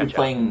Sarge should to be catch up.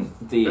 playing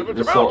the If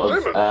it's sort about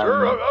of... Simmons,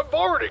 sir, I've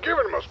already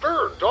given him a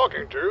stern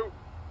talking to.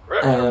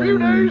 After a few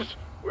days,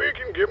 we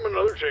can give him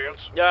another chance.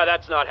 Yeah,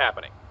 that's not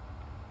happening.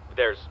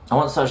 There's I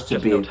want Sarge to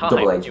just be no a time,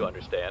 double you agent.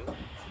 understand.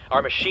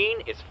 Our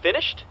machine is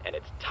finished, and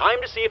it's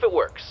time to see if it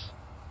works.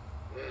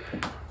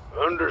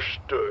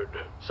 Understood.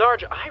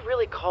 Sarge, I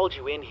really called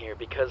you in here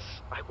because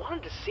I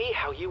wanted to see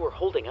how you were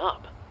holding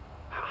up.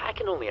 I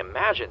can only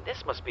imagine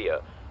this must be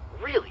a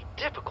really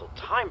difficult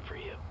time for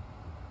you.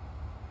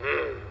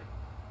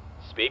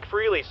 Speak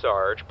freely,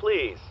 Sarge,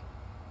 please.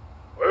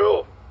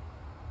 Well,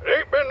 it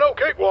ain't been no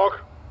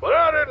cakewalk, but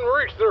I didn't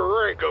reach the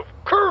rank of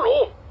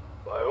colonel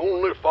by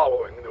only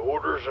following the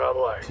orders I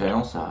like.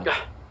 Colonel Sarge.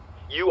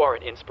 You are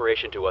an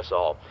inspiration to us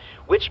all.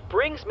 Which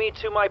brings me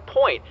to my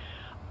point.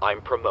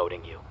 I'm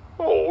promoting you.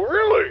 Oh,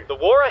 really? The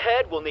war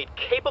ahead will need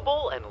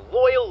capable and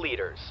loyal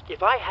leaders.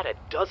 If I had a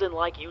dozen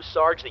like you,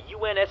 Sarge, the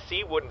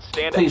UNSC wouldn't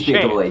stand Please a be a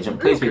chance. double agent.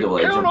 Please be a double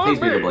agent. Please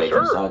be a double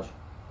agent, sir. Sarge.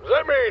 Does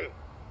that mean...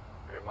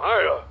 Am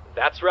I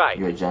That's right.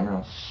 You're a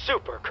general.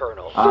 Super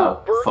Colonel.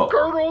 Oh, Super fuck.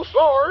 Colonel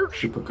Sarge?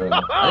 Super Colonel.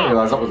 I didn't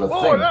realize that was a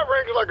Boy, thing. that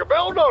rings like a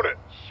bell, don't it?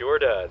 Sure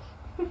does.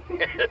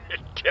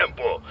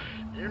 Temple,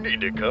 you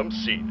need to come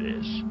see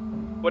this.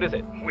 What is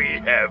it? We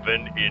have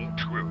an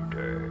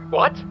intruder.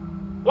 What?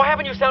 Why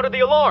haven't you sounded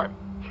the alarm?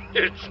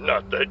 It's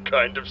not that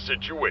kind of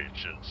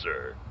situation,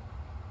 sir.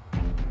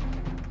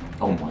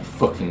 Oh my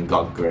fucking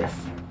god, Griff.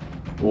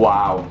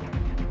 Wow.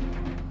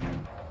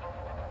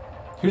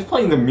 Who's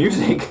playing the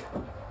music?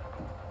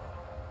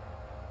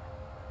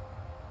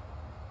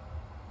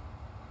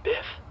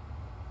 Biff?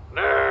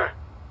 Nah.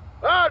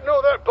 I'd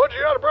know that pudgy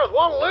out-of-breath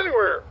waddle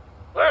anywhere.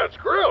 That's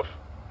Griff.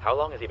 How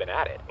long has he been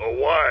at it? A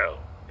while.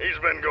 He's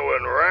been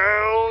going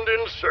round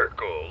in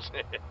circles.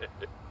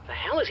 The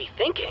hell is he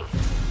thinking?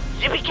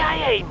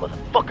 Yippee-ki-yay,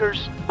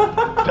 motherfuckers!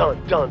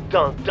 Dun, dun,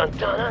 dun, dun,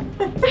 dun.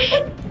 Shh.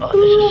 This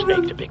is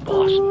Snake to Big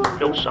Boss.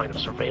 No sign of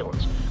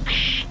surveillance.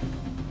 Shh.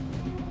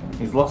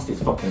 He's lost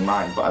his fucking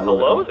mind, but I love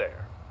Hello it.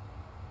 there.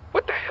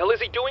 What the hell is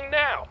he doing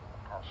now?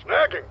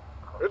 Snacking.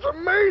 It's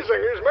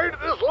amazing he's made it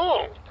this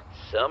long.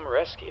 Some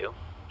rescue.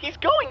 He's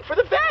going for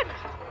the vent!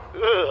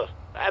 Ugh,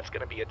 that's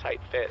gonna be a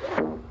tight fit.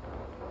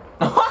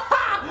 All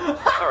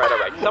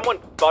right. Someone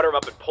butter him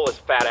up and pull his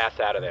fat ass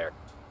out of there.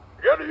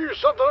 You gotta use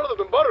something other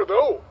than butter,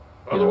 though.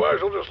 Otherwise,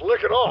 he'll just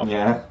lick it off.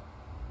 Yeah.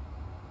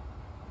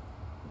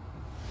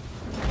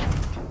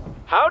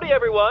 Howdy,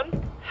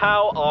 everyone.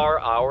 How are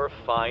our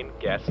fine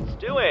guests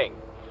doing?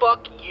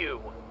 Fuck you.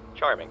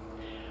 Charming.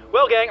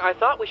 Well, gang, I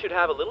thought we should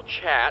have a little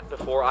chat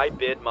before I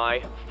bid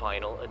my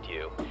final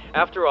adieu.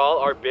 After all,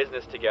 our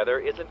business together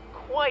isn't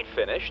quite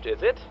finished,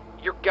 is it?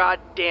 You're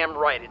goddamn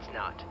right it's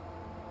not.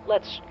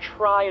 Let's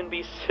try and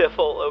be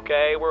civil,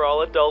 okay? We're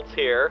all adults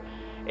here.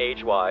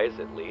 Age-wise,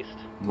 at least.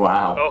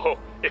 Wow. Oh,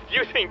 if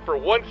you think for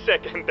 1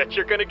 second that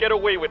you're gonna get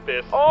away with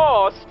this...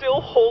 Oh,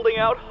 still holding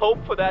out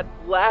hope for that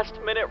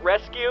last-minute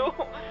rescue?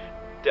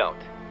 Don't.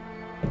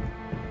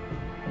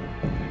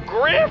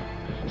 Griff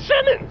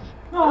Simmons!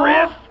 Aw.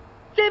 Griff!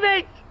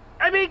 Simmons!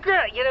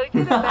 Griff, you know, is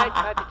it a bad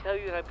time to tell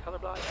you that I'm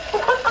colorblind?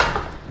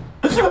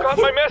 You got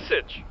my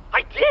message!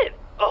 I did!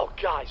 Oh,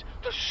 guys,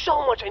 there's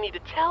so much I need to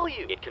tell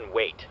you. It can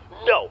wait.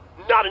 No,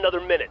 not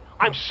another minute.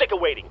 I'm sick of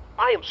waiting.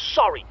 I am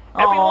sorry.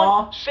 Aw.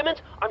 Everyone,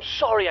 Simmons, I'm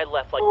sorry I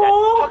left like Aw.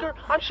 that. Tucker,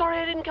 I'm sorry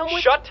I didn't come with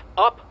you. Shut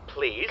up,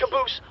 please.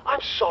 Caboose,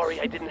 I'm sorry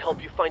I didn't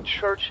help you find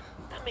church.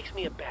 That makes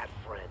me a bad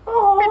friend.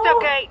 It's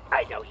okay.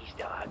 I know he's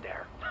still out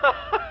there.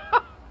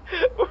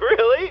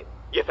 Really?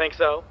 You think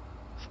so?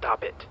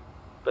 Stop it.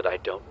 But I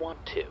don't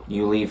want to.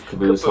 You leave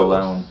Caboose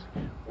alone.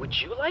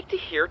 Would you like to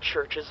hear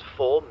Church's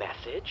full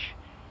message?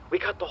 We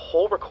got the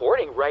whole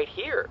recording right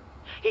here.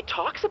 He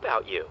talks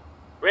about you.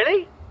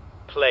 Really?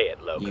 Play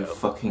it, Loco. You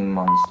fucking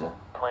monster.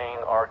 Playing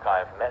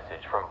archive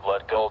message from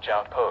Blood Gulch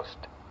Outpost.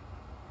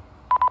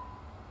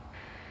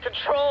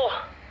 Control,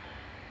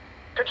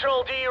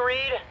 do you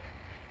read?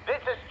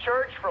 This is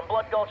Church from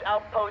Blood Gulch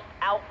Outpost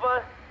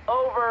Alpha.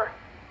 Over.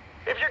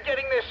 If you're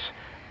getting this,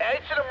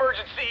 it's an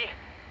emergency.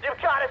 You've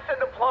got to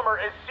send a plumber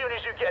as soon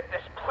as you get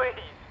this,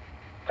 please.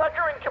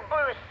 Tucker and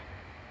Caboose,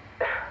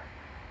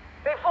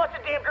 they flushed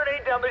a damn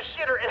grenade down the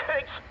shitter and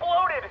it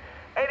exploded.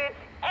 And it's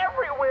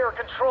everywhere,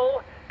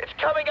 Control. It's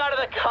coming out of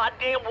the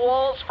goddamn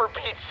walls, for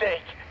Pete's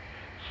sake.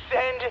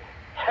 Send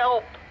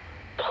help,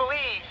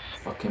 please.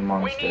 Fucking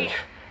monsters.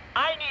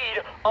 I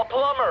need a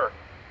plumber.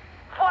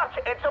 Fuck,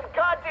 and some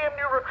goddamn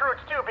new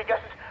recruits too,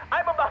 because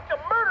I'm about to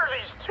murder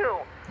these two.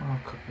 Oh,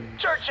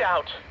 Caboose. Church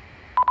out.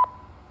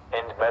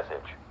 End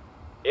message.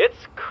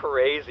 It's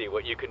crazy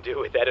what you can do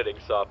with editing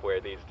software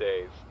these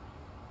days.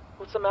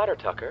 What's the matter,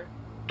 Tucker?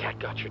 Cat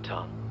got your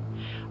tongue.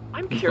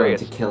 I'm He's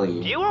curious. going to kill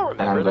you. Do you all and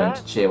remember I'm going that?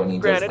 to cheer when he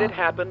Granted, does it that.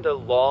 happened a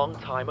long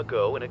time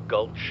ago in a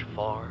gulch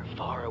far,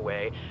 far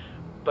away.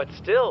 But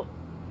still,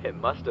 it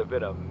must have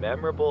been a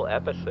memorable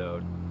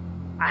episode.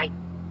 I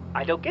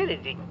don't get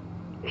it.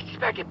 It's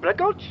back at Blood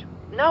Gulch?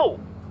 No!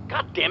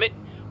 God damn it!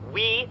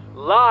 We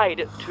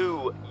lied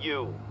to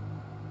you.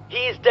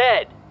 He's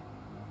dead.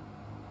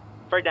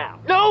 For now.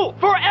 No!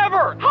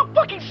 Forever! How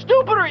fucking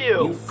stupid are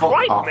you? You fuck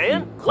Christ, off,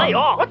 man! you Lay cunt.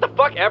 off! What the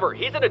fuck ever?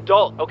 He's an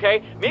adult,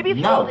 okay? Maybe if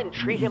you all didn't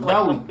treat him like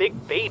No. some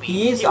big baby,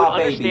 He is he would our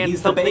baby. understand He's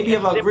the something baby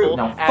of as our group. simple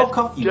Now as fuck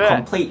off, you death,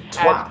 complete as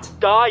twat.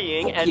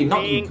 dying Fuck and you,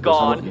 not you, being Caboose, I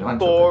love gone you, I'm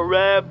Tucker.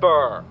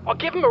 forever. I'll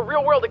give him a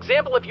real-world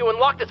example if you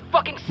unlock this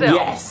fucking cell.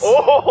 Yes.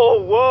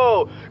 Oh,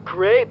 whoa!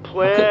 Great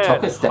plan. Look at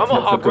Tucker stepping I'm gonna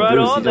up for hop right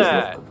Caboose. He on does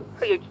that. love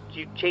Caboose.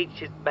 You changed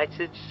his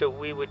message so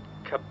we would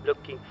come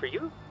looking for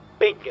you?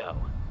 Bingo.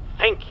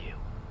 Thank you.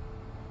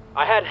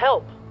 I had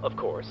help, of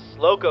course.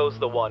 Loco's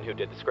the one who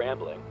did the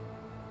scrambling.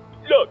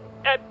 Look,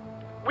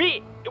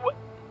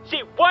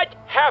 see, what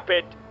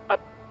happened?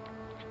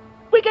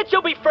 We can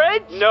still be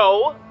friends?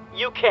 No,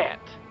 you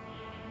can't.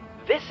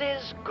 This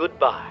is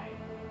goodbye.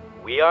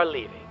 We are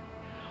leaving.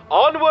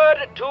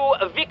 Onward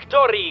to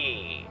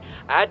victory.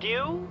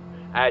 Adieu,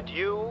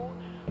 adieu,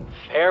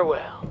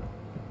 farewell.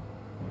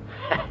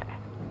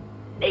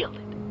 nailed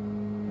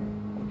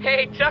it.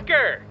 Hey,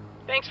 Tucker!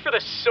 Thanks for the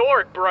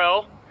sword,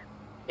 bro.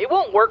 It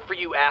won't work for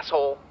you,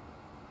 asshole.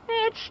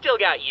 It's still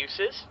got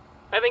uses.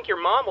 I think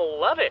your mom will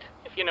love it,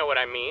 if you know what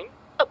I mean.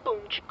 A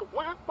boom chicka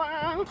wow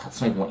wow. That's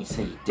not even what you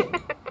say, you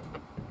dick.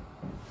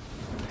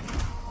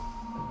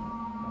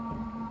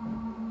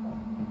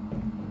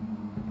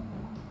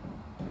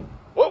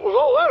 What was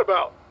all that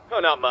about? Oh,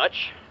 not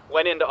much.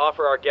 Went in to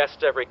offer our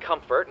guests every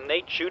comfort, and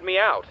they chewed me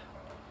out.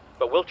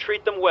 But we'll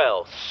treat them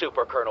well,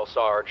 Super Colonel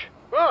Sarge.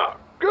 Ah,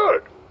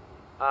 good.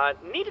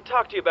 Need to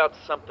talk to you about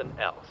something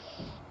else.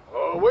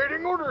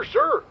 Waiting orders,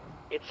 sir.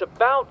 It's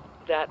about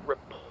that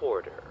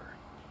reporter.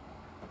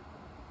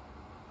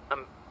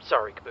 I'm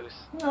sorry, Caboose.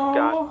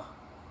 No.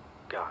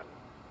 God.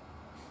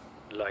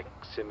 Like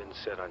Simmons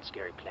said on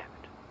Scary Planet.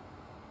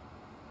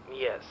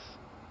 Yes,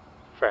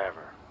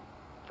 Forever.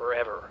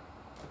 forever.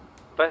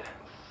 But,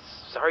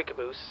 sorry,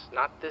 Caboose,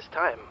 not this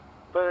time.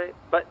 But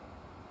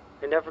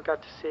I never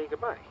got to say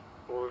goodbye.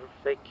 Or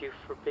thank you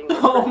for being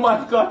Oh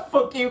my god,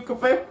 fuck you,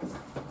 Caboose.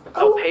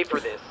 I'll pay for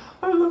this.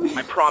 I love you.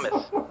 I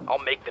promise. I'll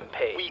make them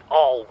pay. We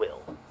all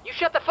will. You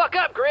shut the fuck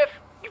up, Griff!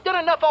 You've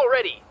done enough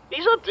already!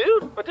 Ease up,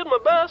 dude. I did my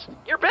best.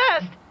 Your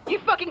best? You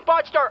fucking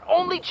botched our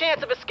only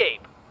chance of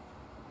escape!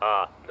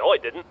 No I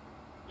didn't.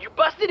 You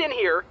busted in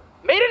here,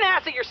 made an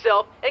ass of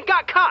yourself, and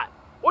got caught!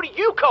 What do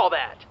you call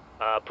that?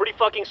 Pretty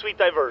fucking sweet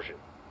diversion.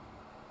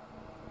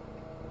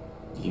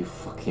 You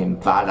fucking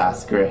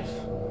badass, Griff.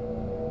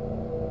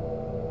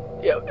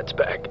 Yeah, it's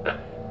back.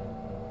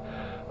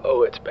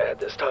 Oh, it's bad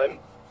this time.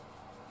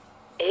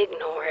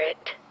 Ignore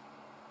it.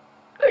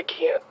 I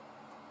can't.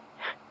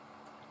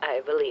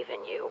 I believe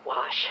in you,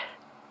 Wash.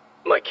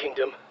 My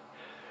kingdom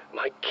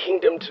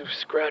to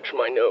scratch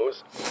my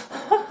nose.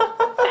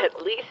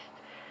 At least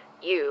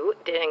you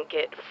didn't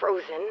get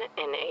frozen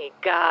in a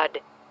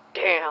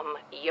goddamn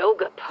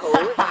yoga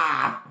pose.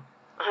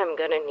 I'm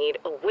gonna need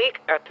a week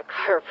at the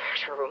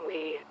chiropractor when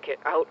we get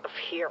out of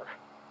here.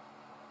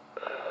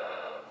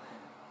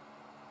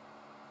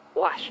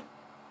 Wash.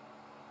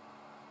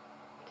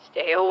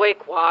 Stay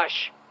awake,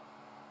 Wash.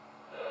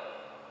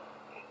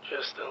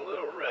 Just a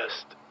little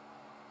rest.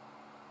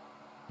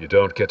 You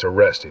don't get to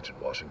rest,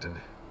 Agent Washington.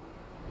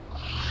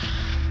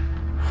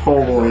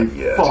 Holy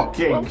Yes.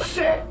 fucking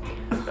shit.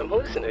 I'm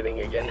hallucinating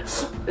again.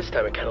 This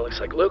time it kind of looks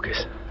like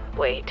Lucas.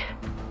 Wait.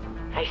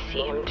 I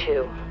see him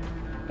too.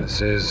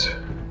 This is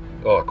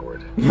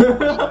awkward.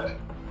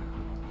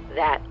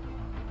 That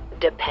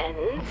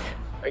depends.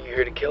 Are you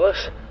here to kill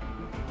us?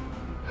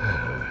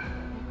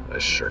 I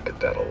sure get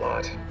that a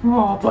lot.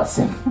 Oh, bless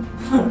him.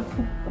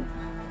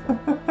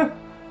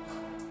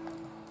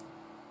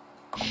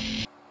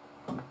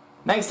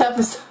 Next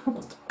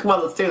episode. Come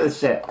on, let's do this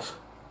shit.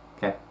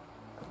 Okay.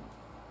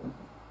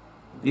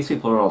 These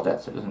people are all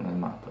dead, so it doesn't really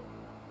matter. But...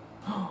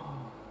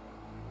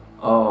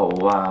 Oh,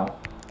 wow.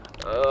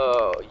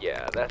 Oh,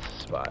 yeah, that's the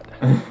spot.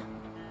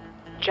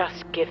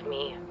 Just give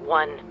me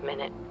 1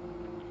 minute.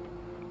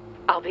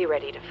 I'll be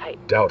ready to fight.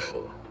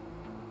 Doubtful.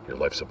 Your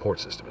life support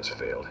system has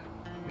failed.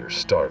 You're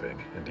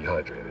starving and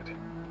dehydrated.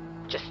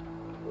 Just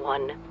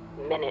 1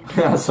 minute.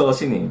 That's all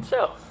she needs.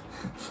 So,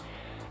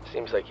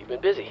 seems like you've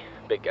been busy,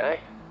 big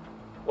guy.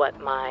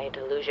 What my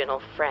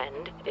delusional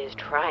friend is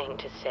trying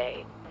to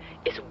say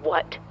is,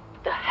 what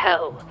the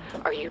hell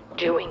are you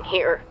doing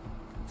here?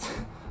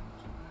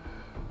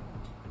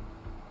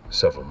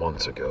 Several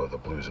months ago, the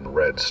Blues and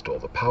Reds stole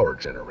the power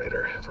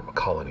generator from a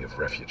colony of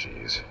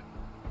refugees.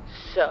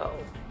 So,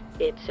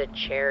 it's a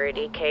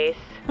charity case?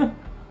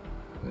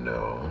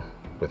 No.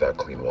 Without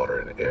clean water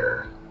and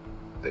air,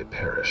 they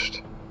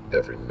perished.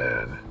 Every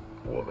man,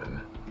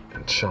 woman,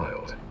 and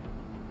child.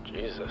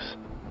 Jesus.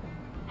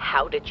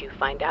 How did you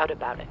find out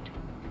about it?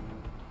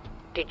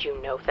 Did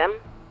you know them?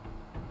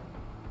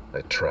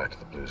 I tracked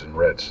the Blues and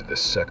Reds to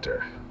this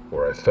sector,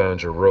 where I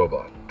found your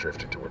robot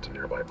drifting towards a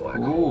nearby black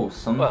hole. Ooh,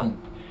 something. Well,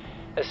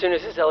 as soon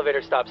as this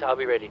elevator stops, I'll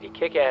be ready to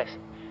kick ass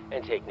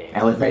and take names.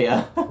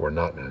 Elevator. We're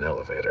not in an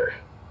elevator.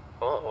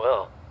 Oh,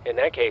 well, in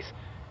that case,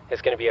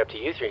 it's gonna be up to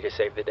you three to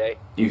save the day.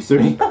 You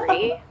three?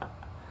 3?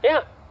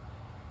 Yeah.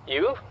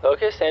 You,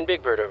 Locust, and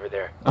Big Bird over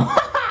there.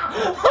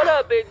 What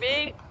up, Big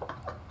B?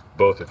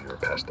 Both of you are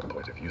past the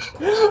point of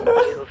usefulness.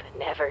 You've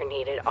never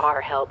needed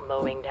our help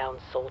mowing down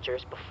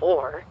soldiers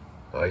before.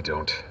 I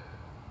don't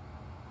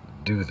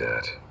do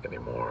that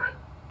anymore.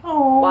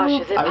 Oh,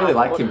 Wash, is it I really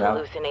like possible him to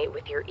now. hallucinate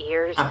with your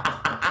ears?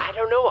 I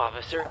don't know,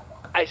 officer.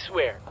 I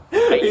swear.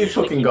 I He's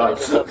usually fucking keep God.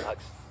 it in the glove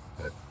box.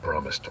 I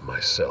promised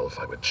myself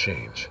I would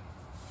change.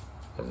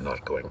 I'm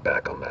not going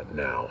back on that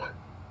now.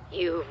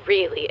 You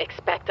really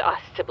expect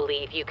us to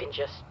believe you can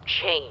just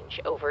change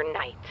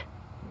overnight?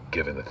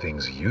 Given the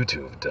things you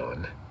two have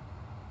done,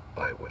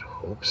 I would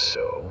hope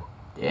so.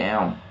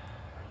 Damn.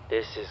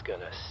 This is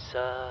gonna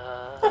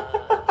suck.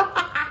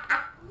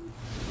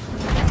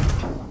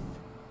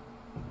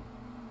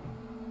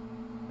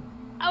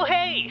 Oh,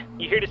 hey!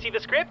 You here to see the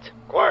script?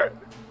 Quiet.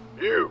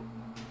 You.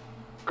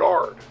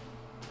 Guard.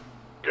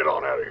 Get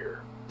on out of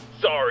here.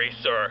 Sorry,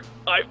 sir.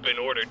 I've been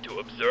ordered to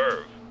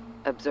observe.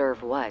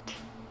 Observe what?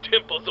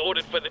 Temple's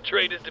ordered for the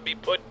traitors to be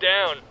put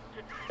down.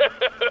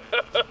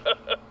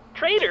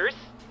 Traitors?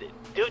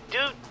 Do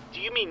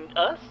you mean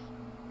us?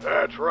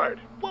 That's right.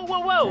 Whoa, whoa,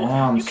 whoa!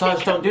 Damn, You Sarge,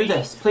 can't don't cut do me.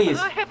 this, please.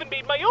 I haven't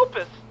made my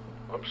opus.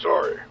 I'm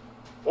sorry.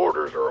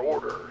 Orders are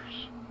orders.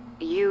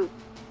 You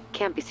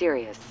can't be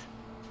serious.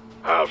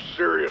 How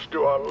serious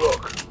do I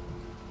look?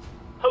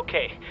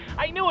 Okay,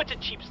 I know it's a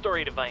cheap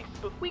story device,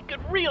 but we could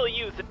really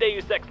use a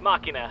Deus Ex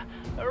Machina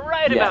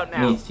right Yeah, about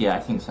now. yeah, I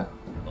think so.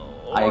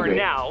 I Or agree.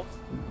 now.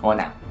 Or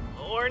now.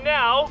 Or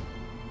now.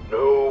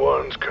 No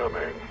one's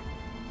coming.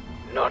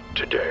 Not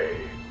today.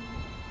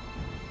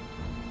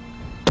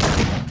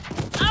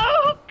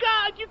 Oh,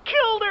 God, you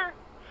killed her!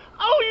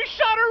 Oh, you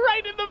shot her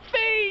right in the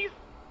face!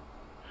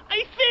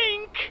 I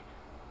think.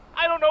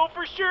 I don't know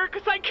for sure,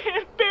 because I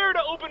can't bear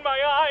to open my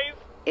eyes.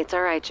 It's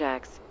alright,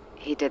 Jax.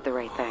 He did the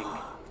right thing.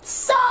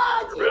 Sarge!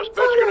 Your best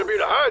bet's gonna be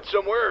to hide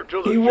somewhere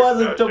until the He shit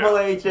was a dies double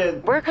down.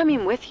 agent. We're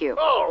coming with you.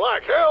 Oh,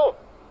 like hell?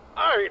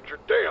 I ain't your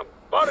damn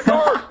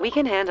bodyguard. We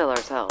can handle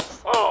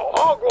ourselves. Oh,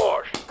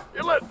 hogwash.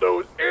 You let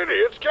those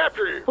idiots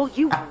capture you. Well,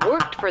 you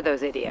worked for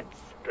those idiots.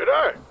 Did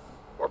I?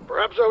 Or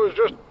perhaps I was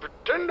just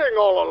pretending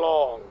all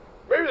along.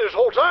 Maybe this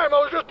whole time I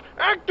was just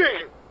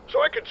acting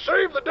so I could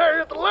save the day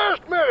at the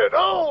last minute.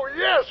 Oh,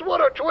 yes,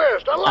 what a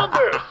twist. I love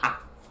this.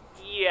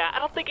 Yeah, I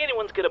don't think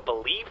anyone's gonna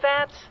believe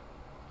that.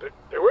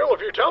 They will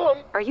if you tell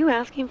them. Are you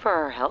asking for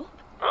our help?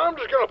 I'm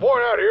just gonna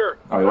point out here.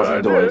 Oh, he wasn't a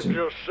I double did agent.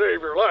 just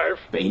save your life.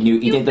 But he knew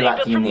he did the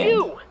right thing in the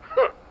end.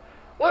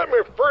 Let me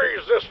phrase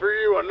this for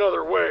you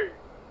another way.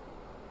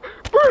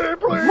 Pretty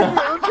please, with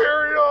a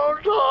cherry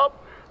on top.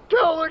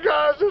 Tell the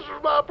guys this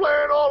was my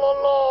plan all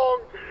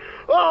along.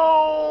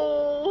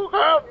 Oh,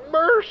 have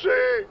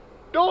mercy.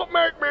 Don't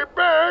make me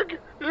beg.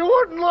 You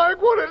wouldn't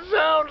like what it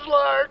sounds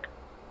like.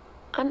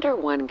 Under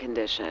one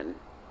condition.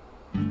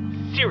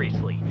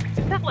 Seriously,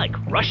 is that like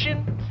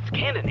Russian,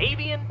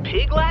 Scandinavian,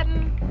 Pig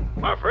Latin?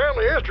 My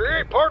family history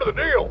ain't part of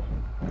the deal.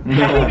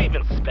 How do you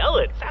even spell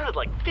it? It sounded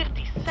like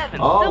 57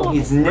 Oh, syllables.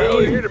 his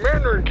Well, you name. need a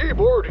Mandarin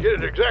keyboard to get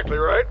it exactly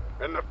right,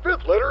 and the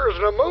fifth letter is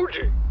an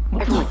emoji.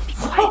 Everyone, be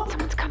quiet.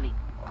 Someone's coming.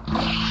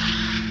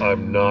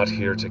 I'm not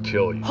here to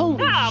kill you. Holy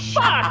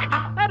Fuck!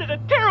 That is a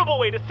terrible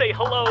way to say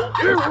hello.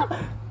 You?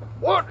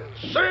 What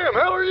in Sam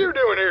hell are you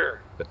doing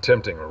here?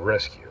 Attempting a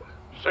rescue.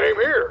 Same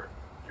here.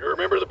 You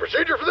remember the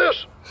procedure for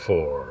this?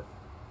 For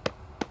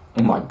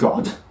Oh my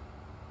god.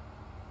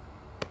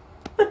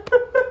 Come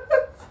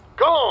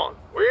on,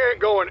 we ain't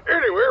going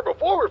anywhere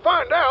before we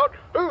find out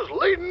who's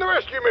leading the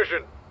rescue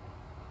mission.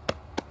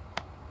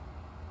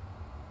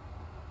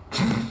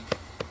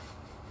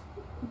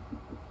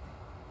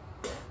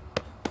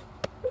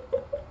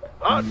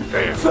 Hot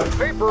damn,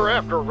 paper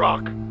after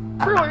rock.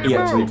 Brilliant He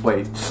actually move.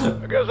 played.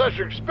 I guess I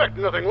should expect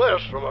nothing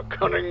less from a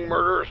cunning,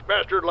 murderous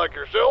bastard like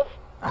yourself.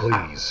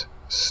 please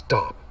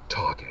stop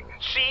talking.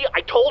 See,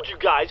 I told you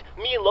guys,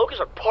 me and Locust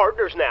are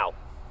partners now.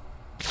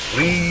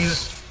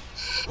 Please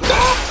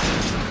stop.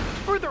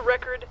 For the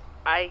record,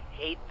 I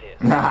hate this.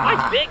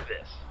 I dig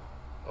this.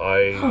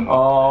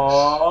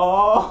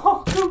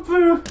 Oh,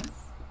 caboose.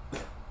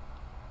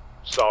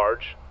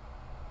 Sarge.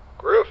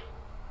 Griff,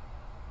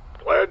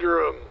 glad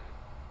you're,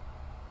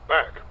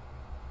 back.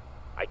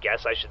 I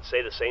guess I should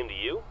say the same to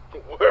you.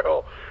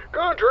 Well,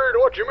 contrary to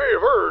what you may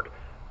have heard,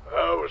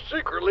 I was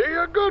secretly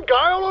a good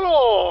guy all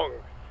along.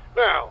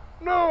 Now,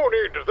 no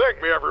need to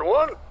thank me,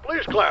 everyone.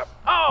 Please clap.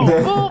 Oh,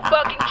 bull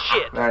fucking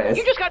shit. There it is.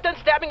 You just got done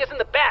stabbing us in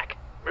the back.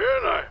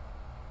 Man,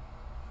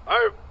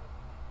 I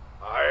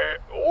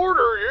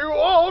order you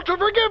all to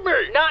forgive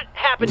me. Not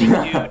happening,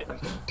 dude.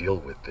 Deal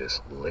with this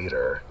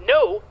later.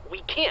 No,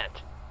 we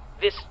can't.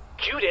 This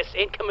Judas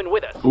ain't coming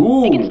with us.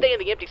 Ooh. He can stay in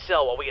the empty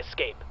cell while we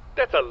escape.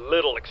 That's a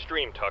little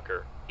extreme,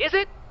 Tucker. Is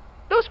it?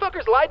 Those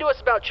fuckers lied to us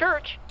about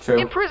church, True.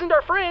 imprisoned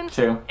our friends,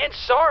 True. and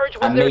Sarge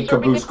was And there made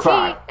serving Caboose us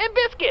cry. tea and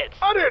biscuits.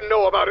 I didn't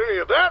know about any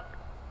of that.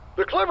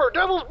 The clever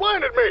devils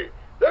blinded me.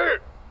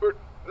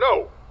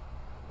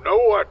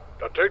 No, I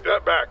take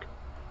that back.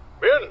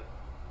 Men,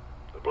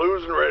 the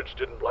blues and reds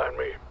didn't blind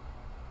me.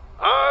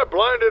 I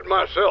blinded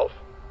myself.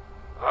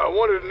 I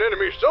wanted an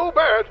enemy so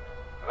bad,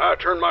 I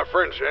turned my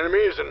friends to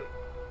enemies and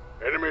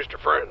enemies to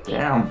friends.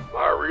 Damn.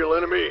 My real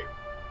enemy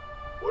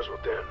was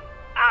within.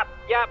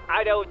 Yep,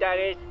 I know what that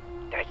is.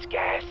 That's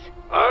gas.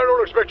 I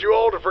don't expect you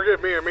all to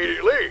forgive me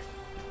immediately,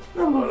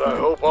 but I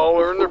hope I'll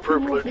earn the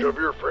privilege of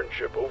your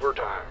friendship over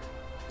time.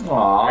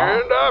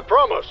 Aww. And I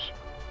promise,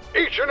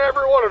 each and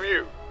every one of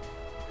you,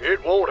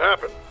 it won't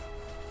happen.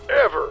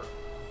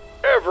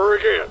 Ever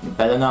again.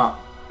 Better not.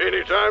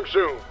 Anytime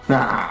soon.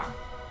 Nah.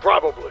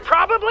 Probably.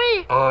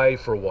 Probably? I,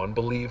 for one,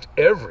 believed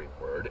every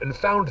word and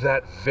found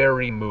that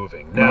very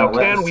moving. Now, Now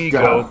can let's we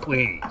go. go,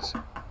 please?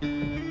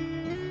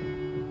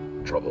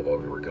 Trouble while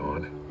we were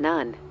gone?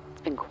 None.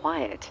 It's been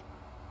quiet.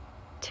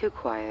 Too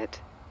quiet.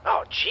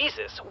 Oh,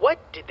 Jesus, what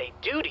did they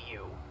do to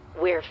you?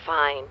 We're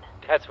fine.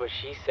 That's what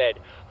she said.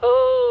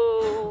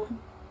 Oh,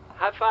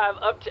 high five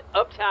up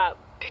top.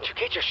 Did you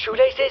get your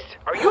shoelaces?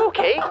 Are you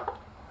okay?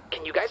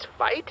 Can you guys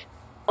fight?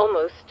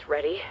 Almost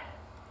ready.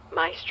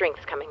 My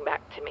strength's coming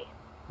back to me.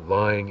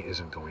 Lying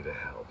isn't going to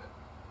help.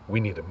 We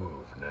need to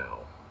move now.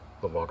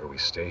 The longer we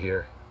stay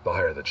here, the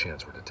higher the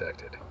chance we're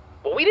detected.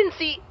 Well, we didn't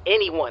see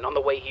anyone on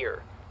the way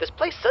here. This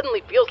place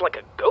suddenly feels like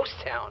a ghost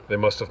town. They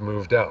must have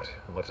moved out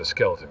and left a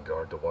skeleton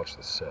guard to watch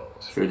the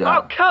cells. True Oh,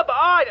 that. come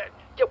on!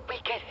 We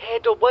can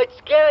handle one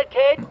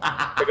skeleton!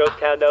 The ghost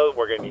town knows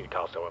we're gonna need to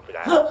call someone for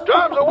that.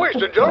 Time's a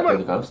wasting, Like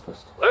gentlemen. the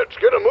Ghostbusters. Let's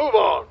get a move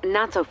on.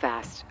 Not so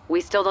fast. We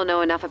still don't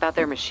know enough about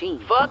their machine.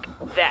 Fuck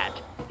that.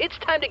 It's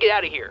time to get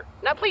out of here.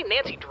 Not play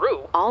Nancy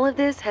Drew. All of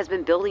this has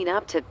been building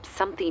up to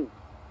something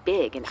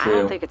big, and I True.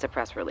 don't think it's a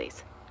press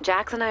release.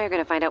 Jax and I are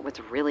going to find out what's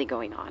really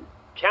going on.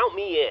 Count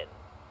me in.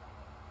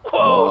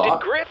 Whoa, What?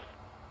 did Griff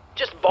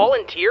just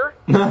volunteer?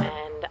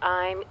 And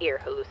I'm ear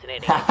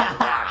hallucinating.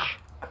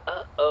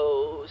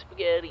 Uh-oh,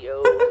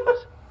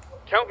 SpaghettiOs.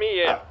 Count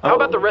me in. How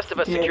about the rest of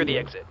us secure the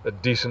exit? A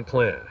decent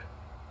plan,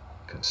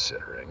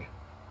 considering.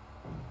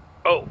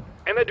 Oh,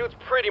 and that dude's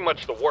pretty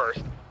much the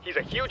worst. He's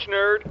a huge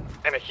nerd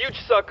and a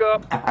huge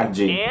suck-up.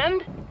 Gene.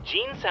 And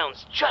Gene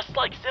sounds just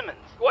like Simmons.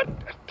 What?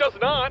 Does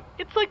not.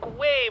 It's like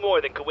way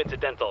more than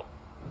coincidental.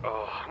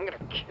 Oh, I'm gonna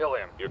kill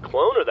him. Your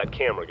clone or that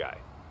camera guy?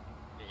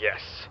 Yes.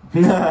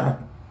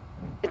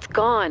 It's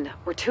gone.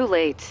 We're too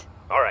late.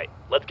 All right,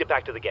 let's get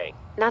back to the gang.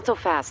 Not so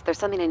fast. There's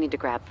something I need to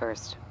grab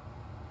first.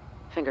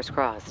 Fingers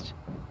crossed.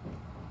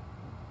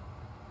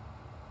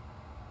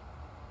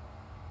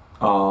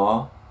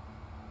 Aww.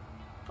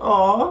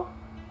 Aww.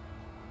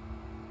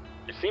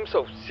 You seemed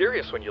so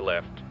serious when you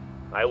left.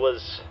 I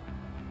was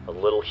a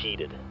little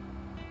heated.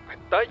 I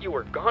thought you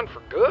were gone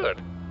for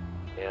good.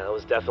 Yeah, that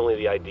was definitely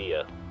the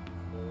idea.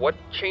 What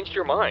changed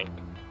your mind?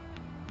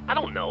 I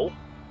don't know.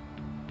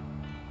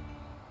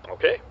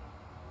 Okay.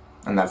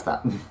 And that's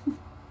that.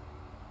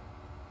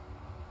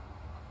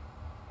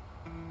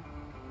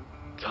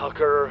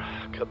 Tucker,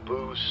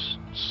 Caboose,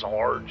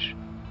 Sarge,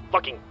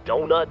 fucking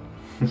Donut.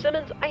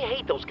 Simmons, I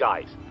hate those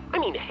guys. I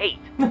mean hate.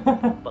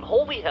 But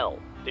holy hell,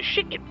 this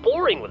shit get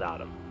boring without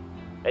them.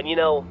 And you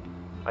know,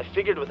 I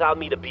figured without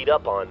me to beat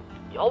up on,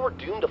 y'all were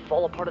doomed to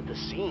fall apart at the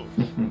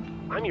seams.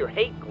 I'm your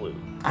hate glue.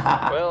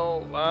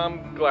 Well,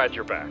 I'm glad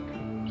you're back.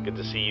 It's good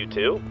to see you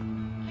too.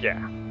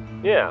 Yeah.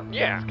 Yeah.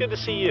 Yeah. It's good to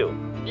see you.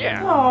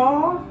 Yeah.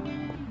 Aww.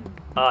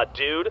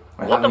 Dude,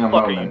 We're what the having a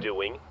fuck are you moment.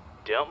 doing?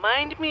 Don't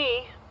mind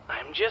me.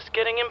 I'm just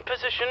getting in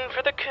position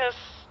for the kiss.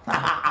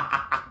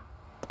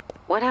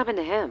 What happened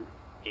to him?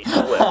 He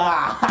slipped.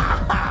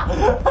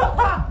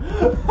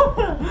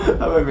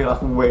 That made me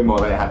laugh way more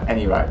than I had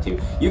any right to.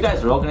 You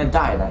guys are all gonna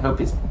die, and I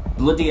hope it's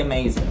bloody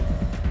amazing.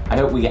 I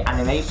hope we get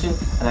animation,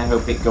 and I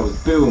hope it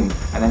goes boom,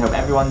 and I hope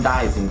everyone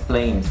dies in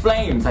flames.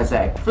 Flames, I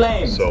say!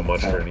 Flames! So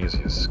much for an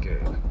easy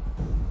escape.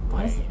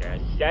 What is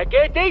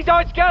Second, these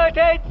aren't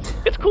skeletons!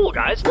 It's cool,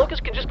 guys.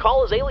 Locust can just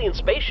call his alien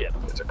spaceship.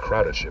 It's a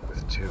crowded ship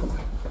with two.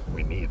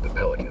 We need the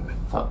Pelican.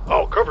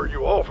 I'll cover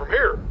you all from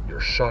here. Your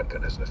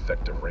shotgun has an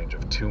effective range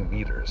of 2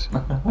 meters.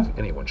 If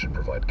anyone should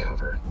provide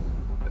cover,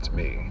 it's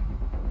me.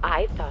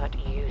 I thought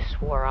you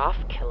swore off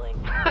killing.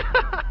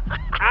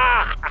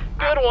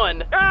 Good one.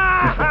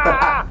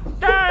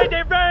 That's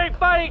a very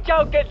funny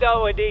joke that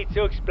no one needs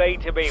to explain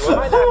to me. Were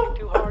I laughing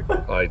too hard?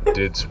 I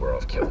did swear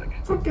off killing.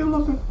 Fucking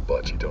love it.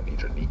 But you don't need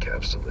your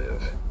kneecaps to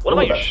live. What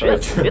about your that's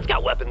very ship? true. It's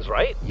got weapons,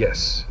 right?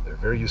 Yes, they're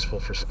very useful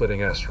for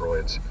splitting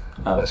asteroids.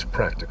 Less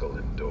practical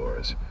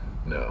indoors.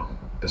 No,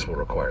 this will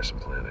require some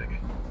planning.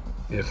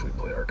 If we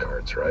play our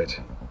cards right,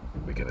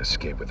 we can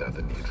escape without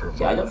the need for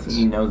Yeah, I don't violence. think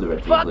you know the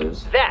Red Fuck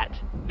Blues. that.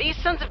 These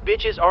sons of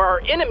bitches are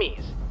our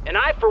enemies. And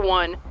I, for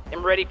one,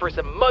 am ready for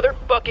some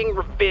motherfucking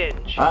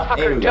revenge. Here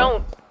Tucker, we go.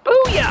 don't.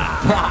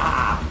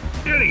 Booyah!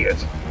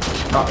 Idiot!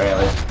 Not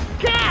really.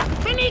 Cap!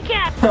 Mini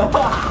cap!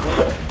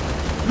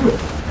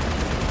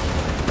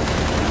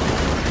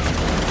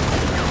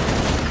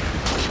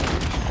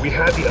 We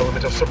had the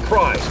element of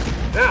surprise.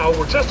 Now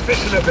we're just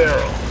fish in a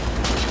barrel.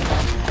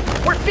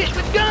 We're fish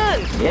with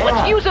guns! Yeah.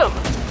 Let's use them!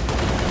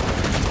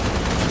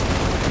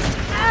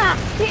 Ah!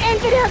 The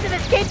infidels have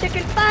escaped their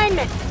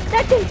confinement!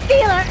 Let them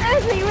steal our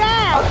earthly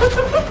wrath!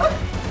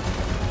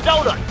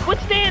 Donut, quit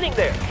standing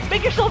there.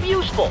 Make yourself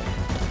useful.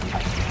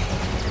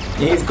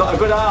 He's got a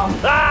good arm.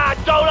 Ah,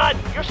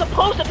 Donut, you're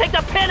supposed to take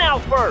the pin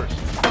out first.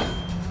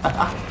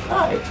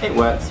 Oh, it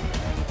works.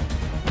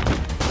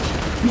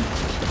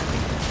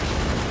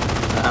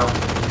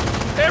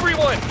 Uh-oh.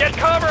 Everyone, get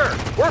cover!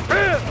 We're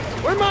pinned!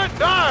 We might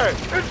die!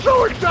 It's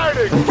so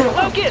exciting!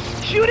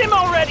 Locust, shoot him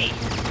already!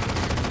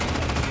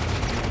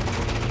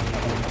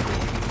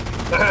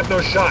 I have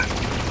no shot.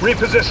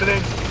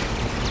 Repositioning.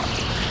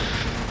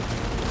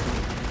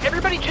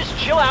 Everybody just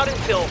chill out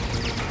until...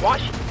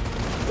 Wash?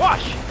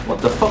 Wash! What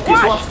the fuck is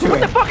Wash! Wash doing?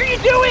 What the fuck are you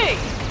doing?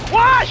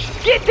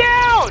 Wash! Get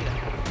down!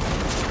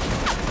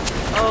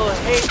 Oh,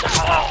 hey...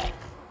 Oh.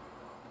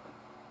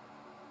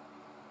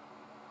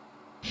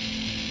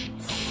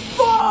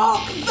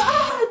 Fuck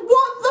that!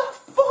 What the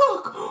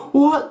fuck?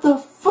 What the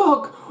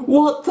fuck?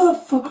 What the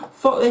fuck?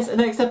 Fuck this.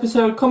 Next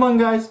episode. Come on,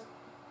 guys.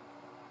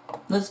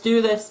 Let's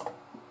do this.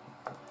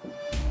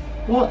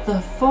 What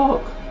the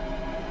fuck?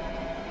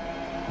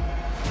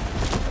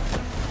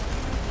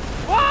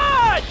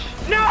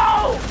 Wash!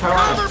 No!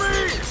 Cover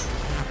me!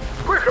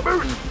 Quick,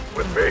 Caboose!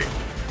 With me!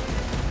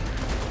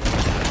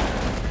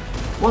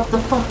 What the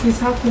fuck is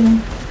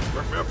happening?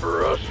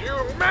 Remember us, you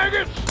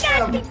maggots?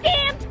 God be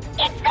damned!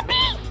 It's the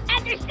beast!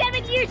 After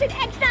 7 years in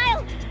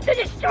exile, the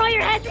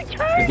destroyer has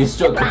returned!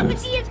 The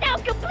prophecy is now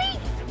complete!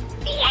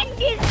 The end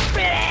is...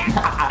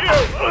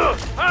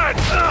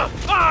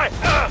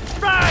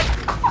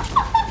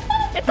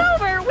 It's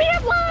over! We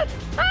have lost!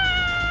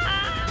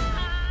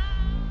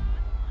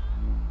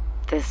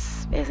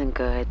 This isn't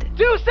good.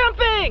 Do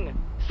something!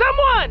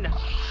 Someone!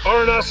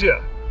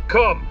 Arnasia,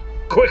 come,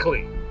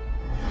 quickly.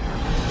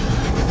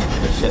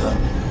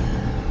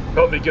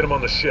 Help me get him on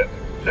the ship,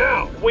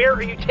 now! Where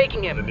are you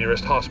taking him? The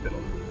nearest hospital.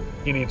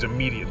 He needs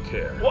immediate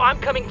care. Well, I'm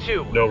coming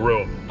too. No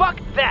room.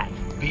 Fuck that!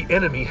 The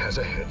enemy has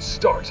a head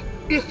start.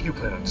 If you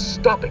plan on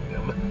stopping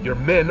them, your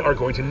men are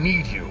going to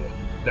need you.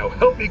 Now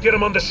help me get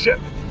him on the ship.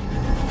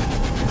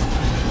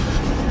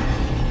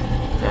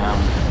 Damn.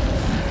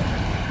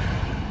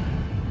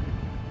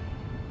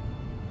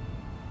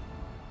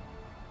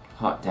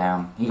 Hot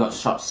damn. He got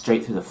shot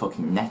straight through the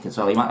fucking neck as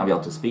well. He might not be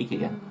able to speak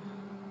again.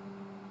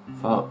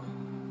 Fuck.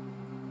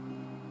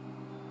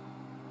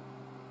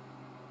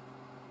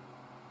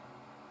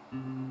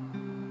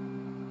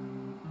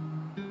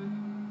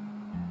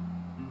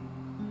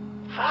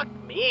 Fuck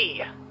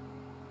me.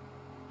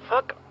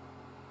 Fuck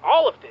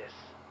all of this.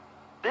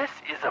 This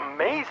is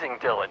amazing,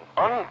 Dylan.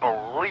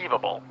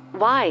 Unbelievable.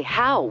 Why?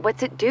 How?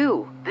 What's it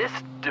do? This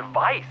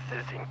device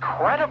is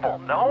incredible.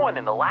 No one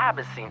in the lab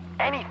has seen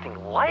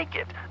anything like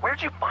it.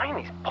 Where'd you find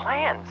these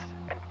plans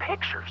and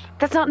pictures?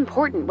 That's not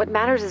important. What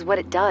matters is what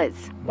it does.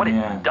 What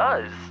it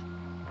does?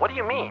 What do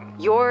you mean?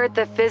 You're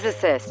the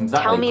physicist.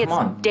 Exactly, Tell me come its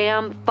on.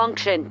 damn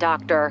function,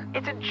 Doctor.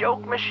 It's a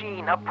joke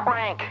machine, a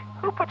prank.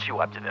 Who put you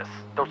up to this?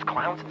 Those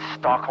clowns in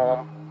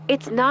Stockholm?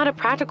 It's not a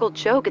practical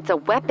joke. It's a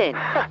weapon.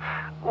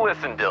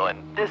 Listen,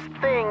 Dylan, this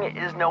thing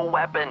is no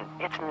weapon.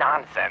 It's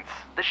nonsense.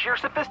 The sheer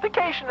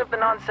sophistication of the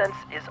nonsense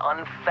is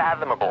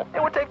unfathomable.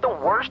 It would take the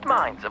worst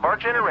minds of our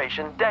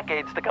generation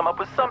decades to come up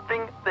with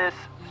something this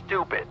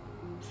stupid.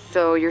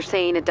 So you're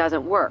saying it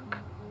doesn't work?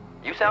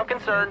 You sound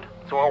concerned,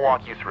 so I'll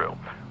walk you through.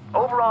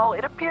 Overall,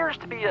 it appears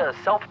to be a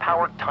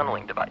self-powered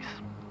tunneling device.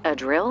 A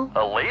drill?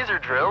 A laser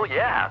drill,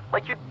 yeah,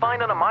 like you'd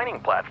find on a mining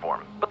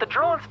platform. But the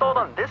drill installed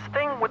on this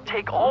thing would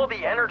take all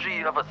the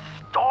energy of a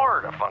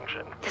star to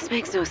function. This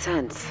makes no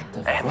sense.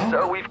 And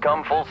so we've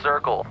come full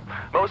circle.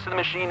 Most of the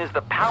machine is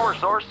the power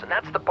source, and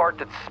that's the part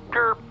that's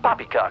pure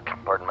poppycock,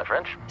 pardon my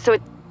French. So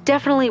it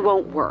definitely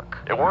won't work.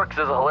 It works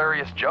as a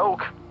hilarious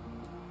joke.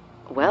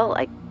 Well,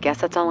 I guess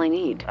that's all I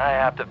need. I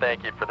have to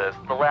thank you for this.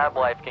 The lab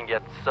life can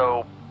get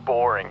so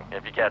boring,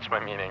 if you catch my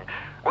meaning.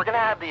 We're gonna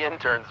have the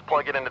interns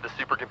plug it into the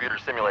supercomputer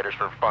simulators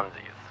for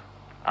funsies.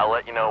 I'll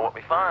let you know what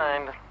we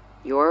find.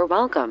 You're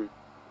welcome.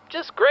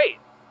 Just great.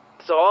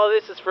 So all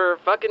this is for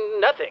fucking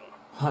nothing.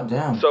 Hot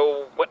damn.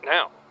 So what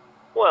now?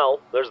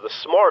 Well, there's the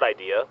smart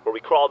idea, where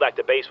we crawl back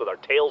to base with our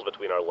tails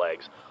between our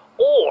legs.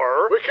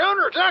 Or... we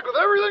counterattack with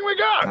everything we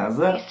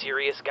got! Be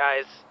serious,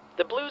 guys.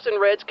 The blues and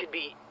reds could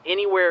be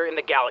anywhere in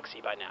the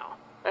galaxy by now.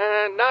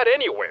 Not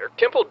anywhere.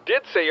 Temple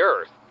did say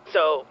Earth.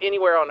 So,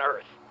 anywhere on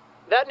Earth.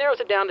 That narrows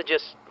it down to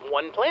just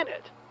one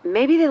planet.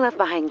 Maybe they left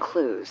behind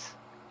clues.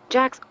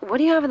 Jax, what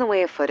do you have in the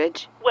way of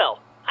footage? Well,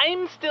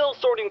 I'm still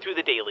sorting through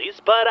the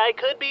dailies, but I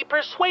could be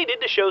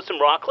persuaded to show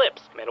some raw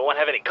clips. I don't want to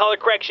have any color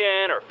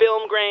correction or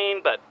film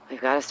grain, but...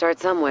 we've got to start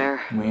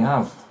somewhere. We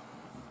have.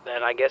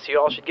 Then I guess you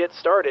all should get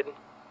started.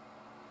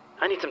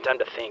 I need some time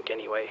to think,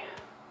 anyway.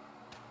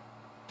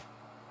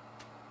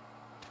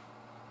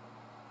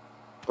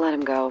 Let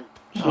him go.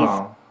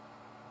 He's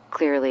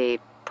clearly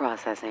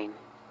processing.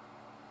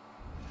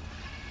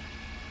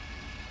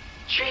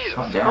 Jesus,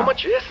 how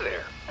much is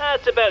there?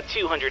 That's about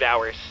 200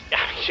 hours.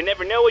 You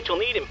never know what you'll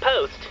need in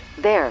post.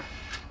 There.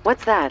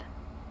 What's that?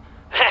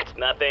 That's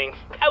nothing.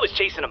 I was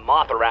chasing a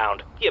moth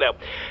around. You know,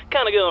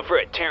 kind of going for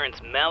a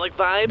Terrence Malick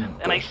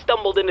vibe, and I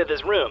stumbled into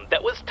this room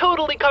that was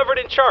totally covered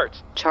in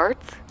charts.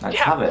 Charts? Let's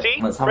have it. See?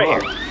 Let's have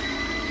right a look.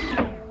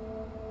 Here.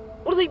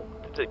 What are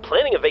they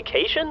planning a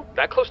vacation?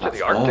 That close to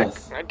the Arctic?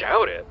 Earth. I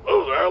doubt it.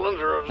 Those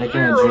islands are of They're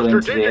gonna drill zero into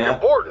the strategic Earth.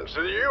 importance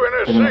to the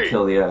They're gonna UNSC.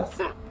 kill the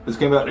Earth. It's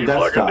going to be like the Seems Death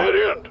like a Star.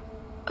 dead end.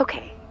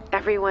 Okay,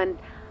 everyone.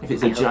 If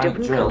it's a I hope giant it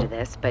wouldn't drill. come to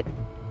this, but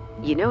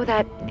you know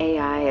that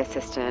AI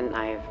assistant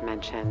I've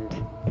mentioned?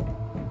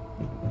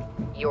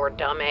 Your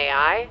dumb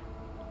AI?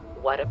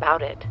 What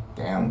about it?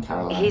 Damn,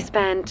 Caroline. He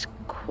spent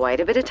quite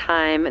a bit of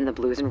time in the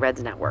Blues and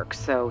Reds network,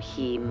 so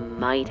he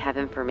might have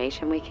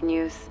information we can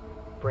use.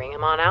 Bring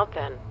him on out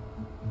then.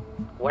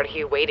 What are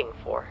you waiting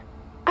for?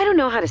 I don't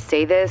know how to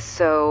say this,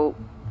 so...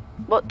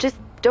 well, just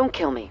don't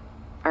kill me,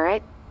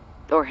 alright?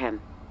 Or him.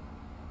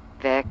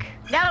 Vic.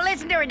 Don't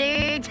listen to her,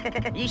 dudes.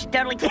 You should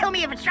totally kill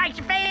me if it strikes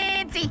your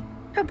fancy.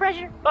 No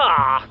pressure.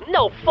 Ah,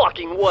 no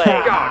fucking way.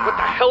 God, what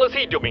the hell is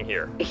he doing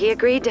here? He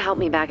agreed to help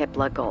me back at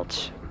Blood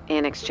Gulch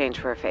in exchange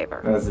for a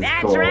favor.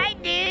 That's right,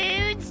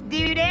 dudes.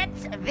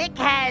 Dudettes. Vic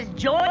has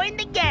joined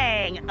the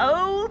gang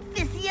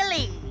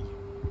officially.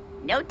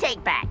 No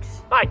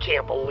takebacks. I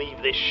can't believe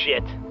this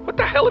shit. What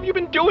the hell have you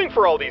been doing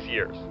for all these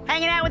years?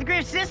 Hanging out with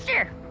Griff's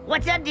sister.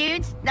 What's up,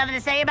 dudes? Nothing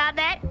to say about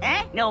that?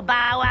 Eh? No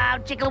bow wow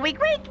chickle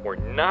week week? We're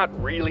not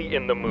really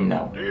in the mood.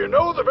 No. Do you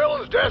know the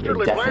villain's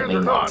dastardly plans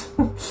or not?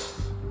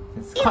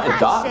 It's quite a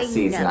dark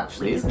season,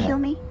 actually, isn't it?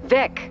 Me?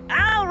 Vic.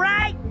 All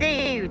right,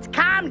 dudes,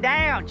 calm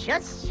down.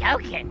 Just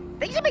joking.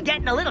 Things have been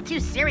getting a little too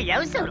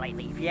serioso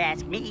lately, if you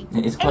ask me.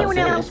 It's quite Anyone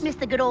serious. else miss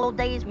the good old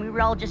days when we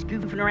were all just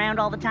goofing around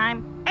all the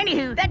time?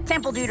 Anywho, that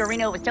temple dude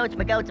Reno was totes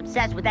my goats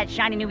obsessed with that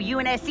shiny new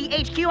UNSC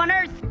HQ on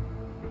Earth.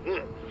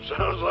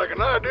 Sounds like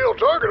an ideal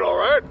target, all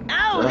right.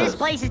 Oh, this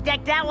place is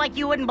decked out like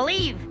you wouldn't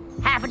believe.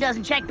 Half a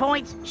dozen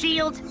checkpoints,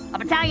 shields, a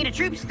battalion of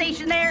troops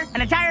stationed there,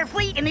 an entire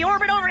fleet in the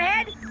orbit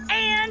overhead,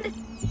 and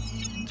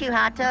 2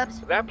 hot tubs.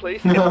 That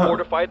place is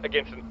fortified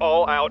against an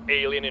all-out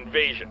alien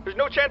invasion. There's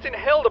no chance in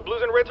hell the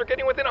Blues and Reds are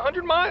getting within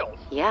 100 miles.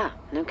 Yeah,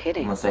 no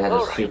kidding. Unless they had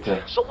a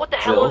super So what the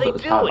hell drill are they that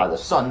was powered by doing? the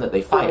sun that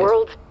they The fired.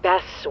 world's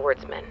best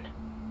swordsman.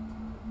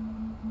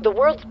 The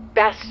world's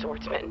best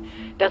swordsman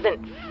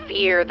doesn't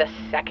fear the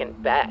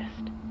second best.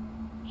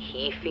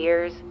 He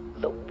fears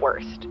the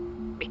worst.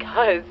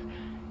 Because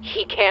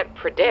he can't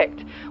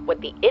predict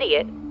what the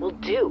idiot will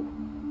do.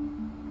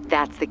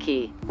 That's the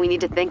key. We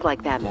need to think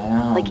like them.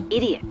 Damn. Like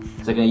idiots.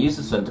 So they're going to use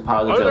the sun to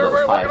power the drill that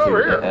was fired through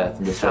the Earth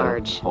and destroy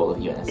the Sarge, whole of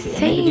UNSC.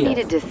 Say he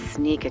needed to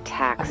sneak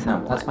attack No,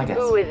 someone. that's my guess.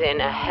 Who is in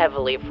a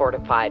heavily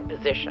fortified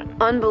position.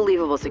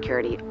 Unbelievable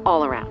security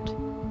all around.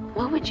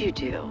 What would you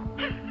do?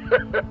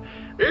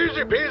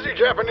 Easy peasy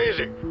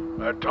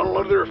Japanesey. I'd tunnel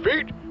under their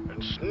feet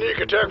and sneak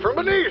attack from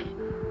beneath.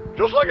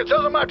 Just like it says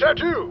on my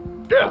tattoo.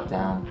 Death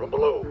from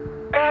below.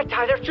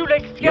 Tyler, too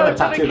late. You have a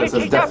tattoo that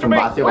says death from, but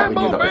I feel like we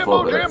knew that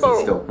before, but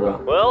it's still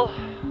wrong. Well,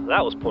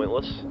 that was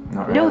pointless.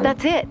 Not really. No,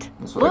 that's it.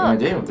 That's what they're gonna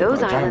do. Look, They've those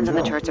got a giant islands on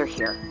the drill. charts are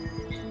here.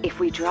 If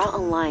we draw a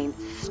line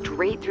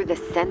straight through the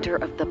center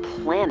of the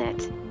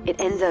planet,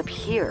 it ends up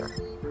here,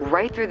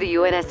 right through the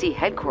UNSC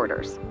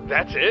headquarters.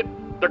 That's it?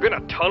 They're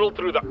gonna tunnel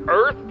through the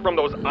Earth from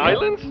those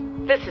islands?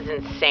 This is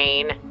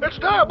insane. It's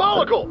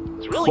diabolical.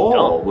 It's really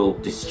Core dumb. will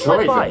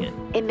destroy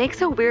them. It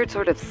makes a weird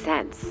sort of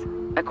sense.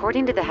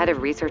 According to the head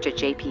of research at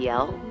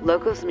JPL,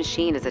 Loco's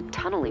machine is a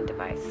tunneling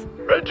device.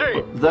 Red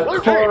team. The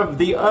blue core team. of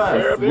the They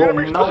Earth have the will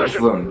enemy's melt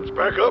position. them. Let's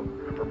back up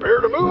and prepare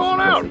to move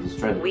on out.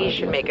 We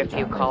should make a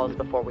few calls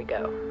before we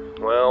go.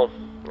 Well,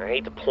 I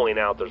hate to point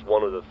out there's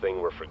one other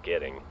thing we're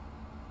forgetting.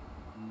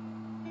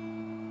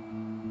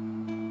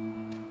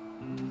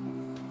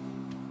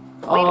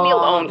 Leave me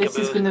alone, this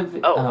is Caboose. gonna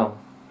be. Oh.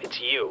 It's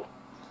you.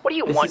 What do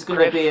you This want, is gonna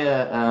Griff? be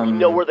a. We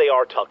know where they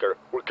are, Tucker.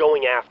 We're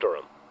going after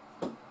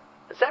them.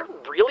 Is that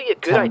really a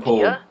good temple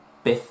idea?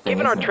 Biff thing,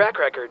 Given our isn't it? track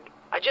record,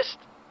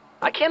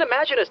 I can't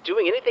imagine us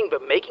doing anything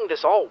but making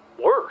this all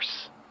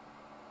worse.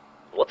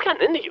 What's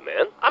gotten into you,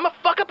 man? I'm a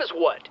fuck up as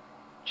what?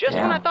 Just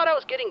when Yeah. I thought I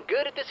was getting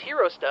good at this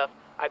hero stuff,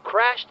 I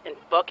crashed and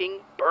fucking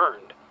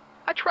burned.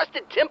 I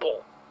trusted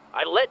Temple.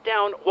 I let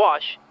down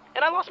Wash,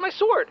 and I lost my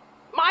sword.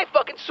 My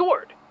fucking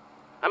sword.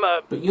 I'm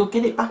a... But you'll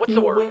get it back What's in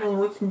the the word? win and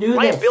we can do this.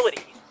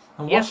 Liability.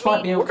 And Yes, Wash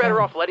might me, be we're okay.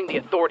 better off letting the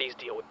authorities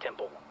deal with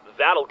Temple.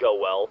 That'll go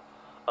well.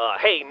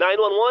 Hey,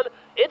 911,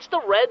 it's the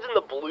Reds and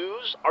the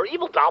Blues. Our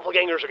evil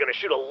doppelgangers are gonna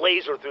shoot a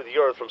laser through the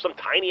Earth from some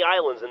tiny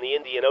islands in the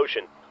Indian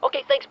Ocean.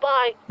 Okay, thanks,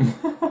 bye.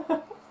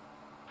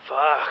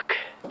 Fuck.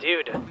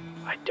 Dude,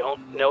 I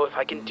don't know if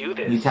I can do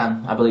this. You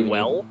can, I believe in you.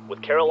 Well,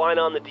 with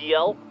Carolina on the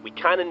DL, we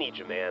kinda need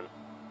you, man.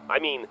 I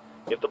mean,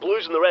 if the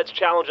Blues and the Reds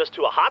challenge us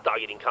to a hot dog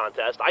eating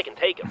contest, I can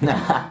take them.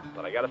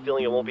 But I got a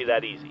feeling it won't be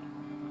that easy.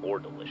 Or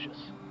delicious.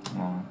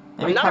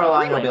 Maybe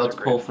Carolina will be able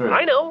to pull through.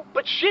 I know,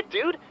 but shit,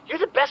 dude, you're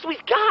the best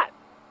we've got.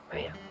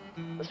 Man,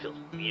 this feels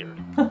weird.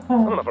 I don't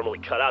know if I'm really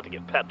cut out to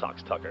give pep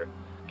talks, Tucker.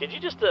 Could you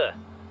just, I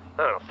don't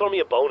know, throw me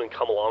a bone and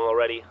come along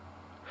already?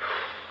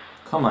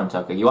 Come on,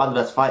 Tucker. You are the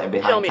best fighter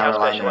behind Tell me how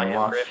Carolina special I and am,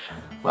 Wash. Griff.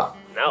 Well,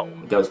 No.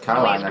 it goes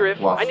Carolina, Please, Griff,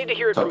 Wash, I need to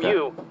hear it Tucker. from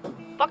you.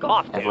 Fuck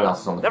off, dude. Everyone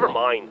else is on the Never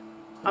floor. mind.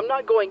 I'm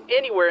not going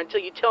anywhere until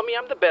you tell me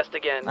I'm the best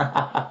again.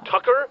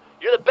 Tucker,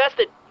 you're the best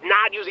at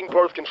not using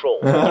birth control.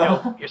 You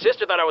know, your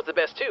sister thought I was the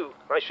best too.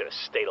 I should have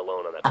stayed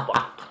alone on that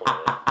fucking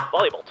toilet.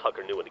 Volleyball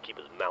Tucker knew when to keep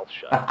his mouth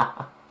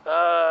shut.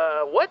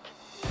 What?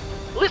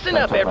 Listen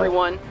up,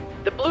 everyone.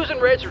 The Blues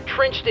and Reds are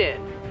trenched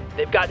in.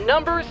 They've got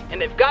numbers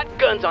and they've got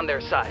guns on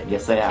their side.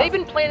 Yes, they have. They've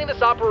been planning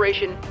this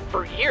operation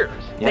for years.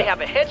 Yeah. They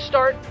have a head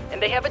start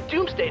and they have a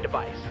doomsday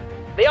device.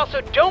 They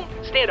also don't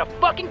stand a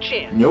fucking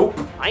chance. Nope.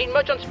 I ain't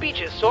much on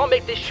speeches, so I'll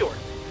make this short.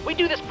 We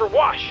do this for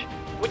Wash.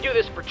 We do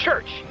this for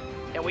Church.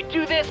 And we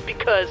do this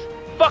because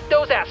fuck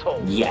those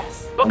assholes.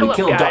 Yes. Buckle And we up,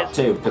 killed guys. Doc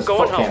too, because We're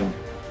going fuck home. him.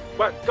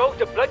 What, go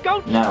to Blood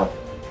Gulch? No.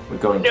 We're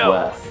going No. to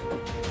Earth.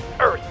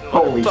 Earth,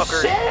 Holy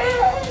motherfucker.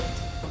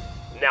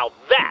 shit! Now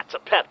that's a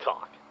pep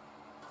talk.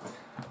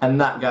 And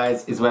that,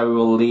 guys, is where we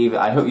will leave it.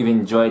 I hope you've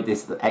enjoyed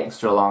this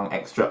extra long,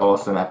 extra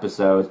awesome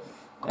episode.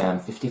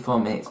 54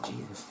 minutes,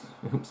 Jesus.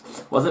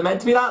 Oops. Wasn't meant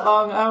to be that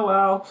long, oh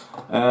well.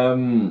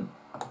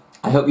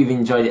 I hope you've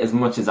enjoyed it as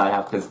much as I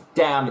have, because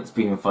damn, it's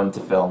been fun to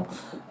film.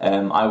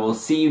 I will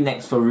see you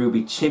next for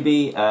Ruby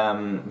Chibi.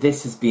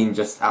 This has been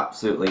just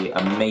absolutely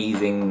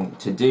amazing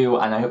to do,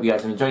 and I hope you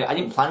guys have enjoyed it. I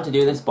didn't plan to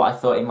do this, but I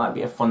thought it might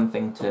be a fun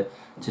thing to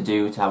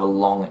do, to have a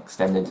long,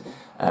 extended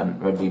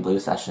Red v Blue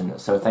session.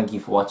 So thank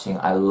you for watching.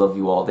 I love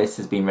you all. This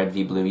has been Red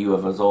v Blue. You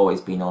have, as always,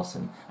 been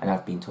awesome, and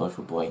I've been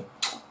Torchwood Boy.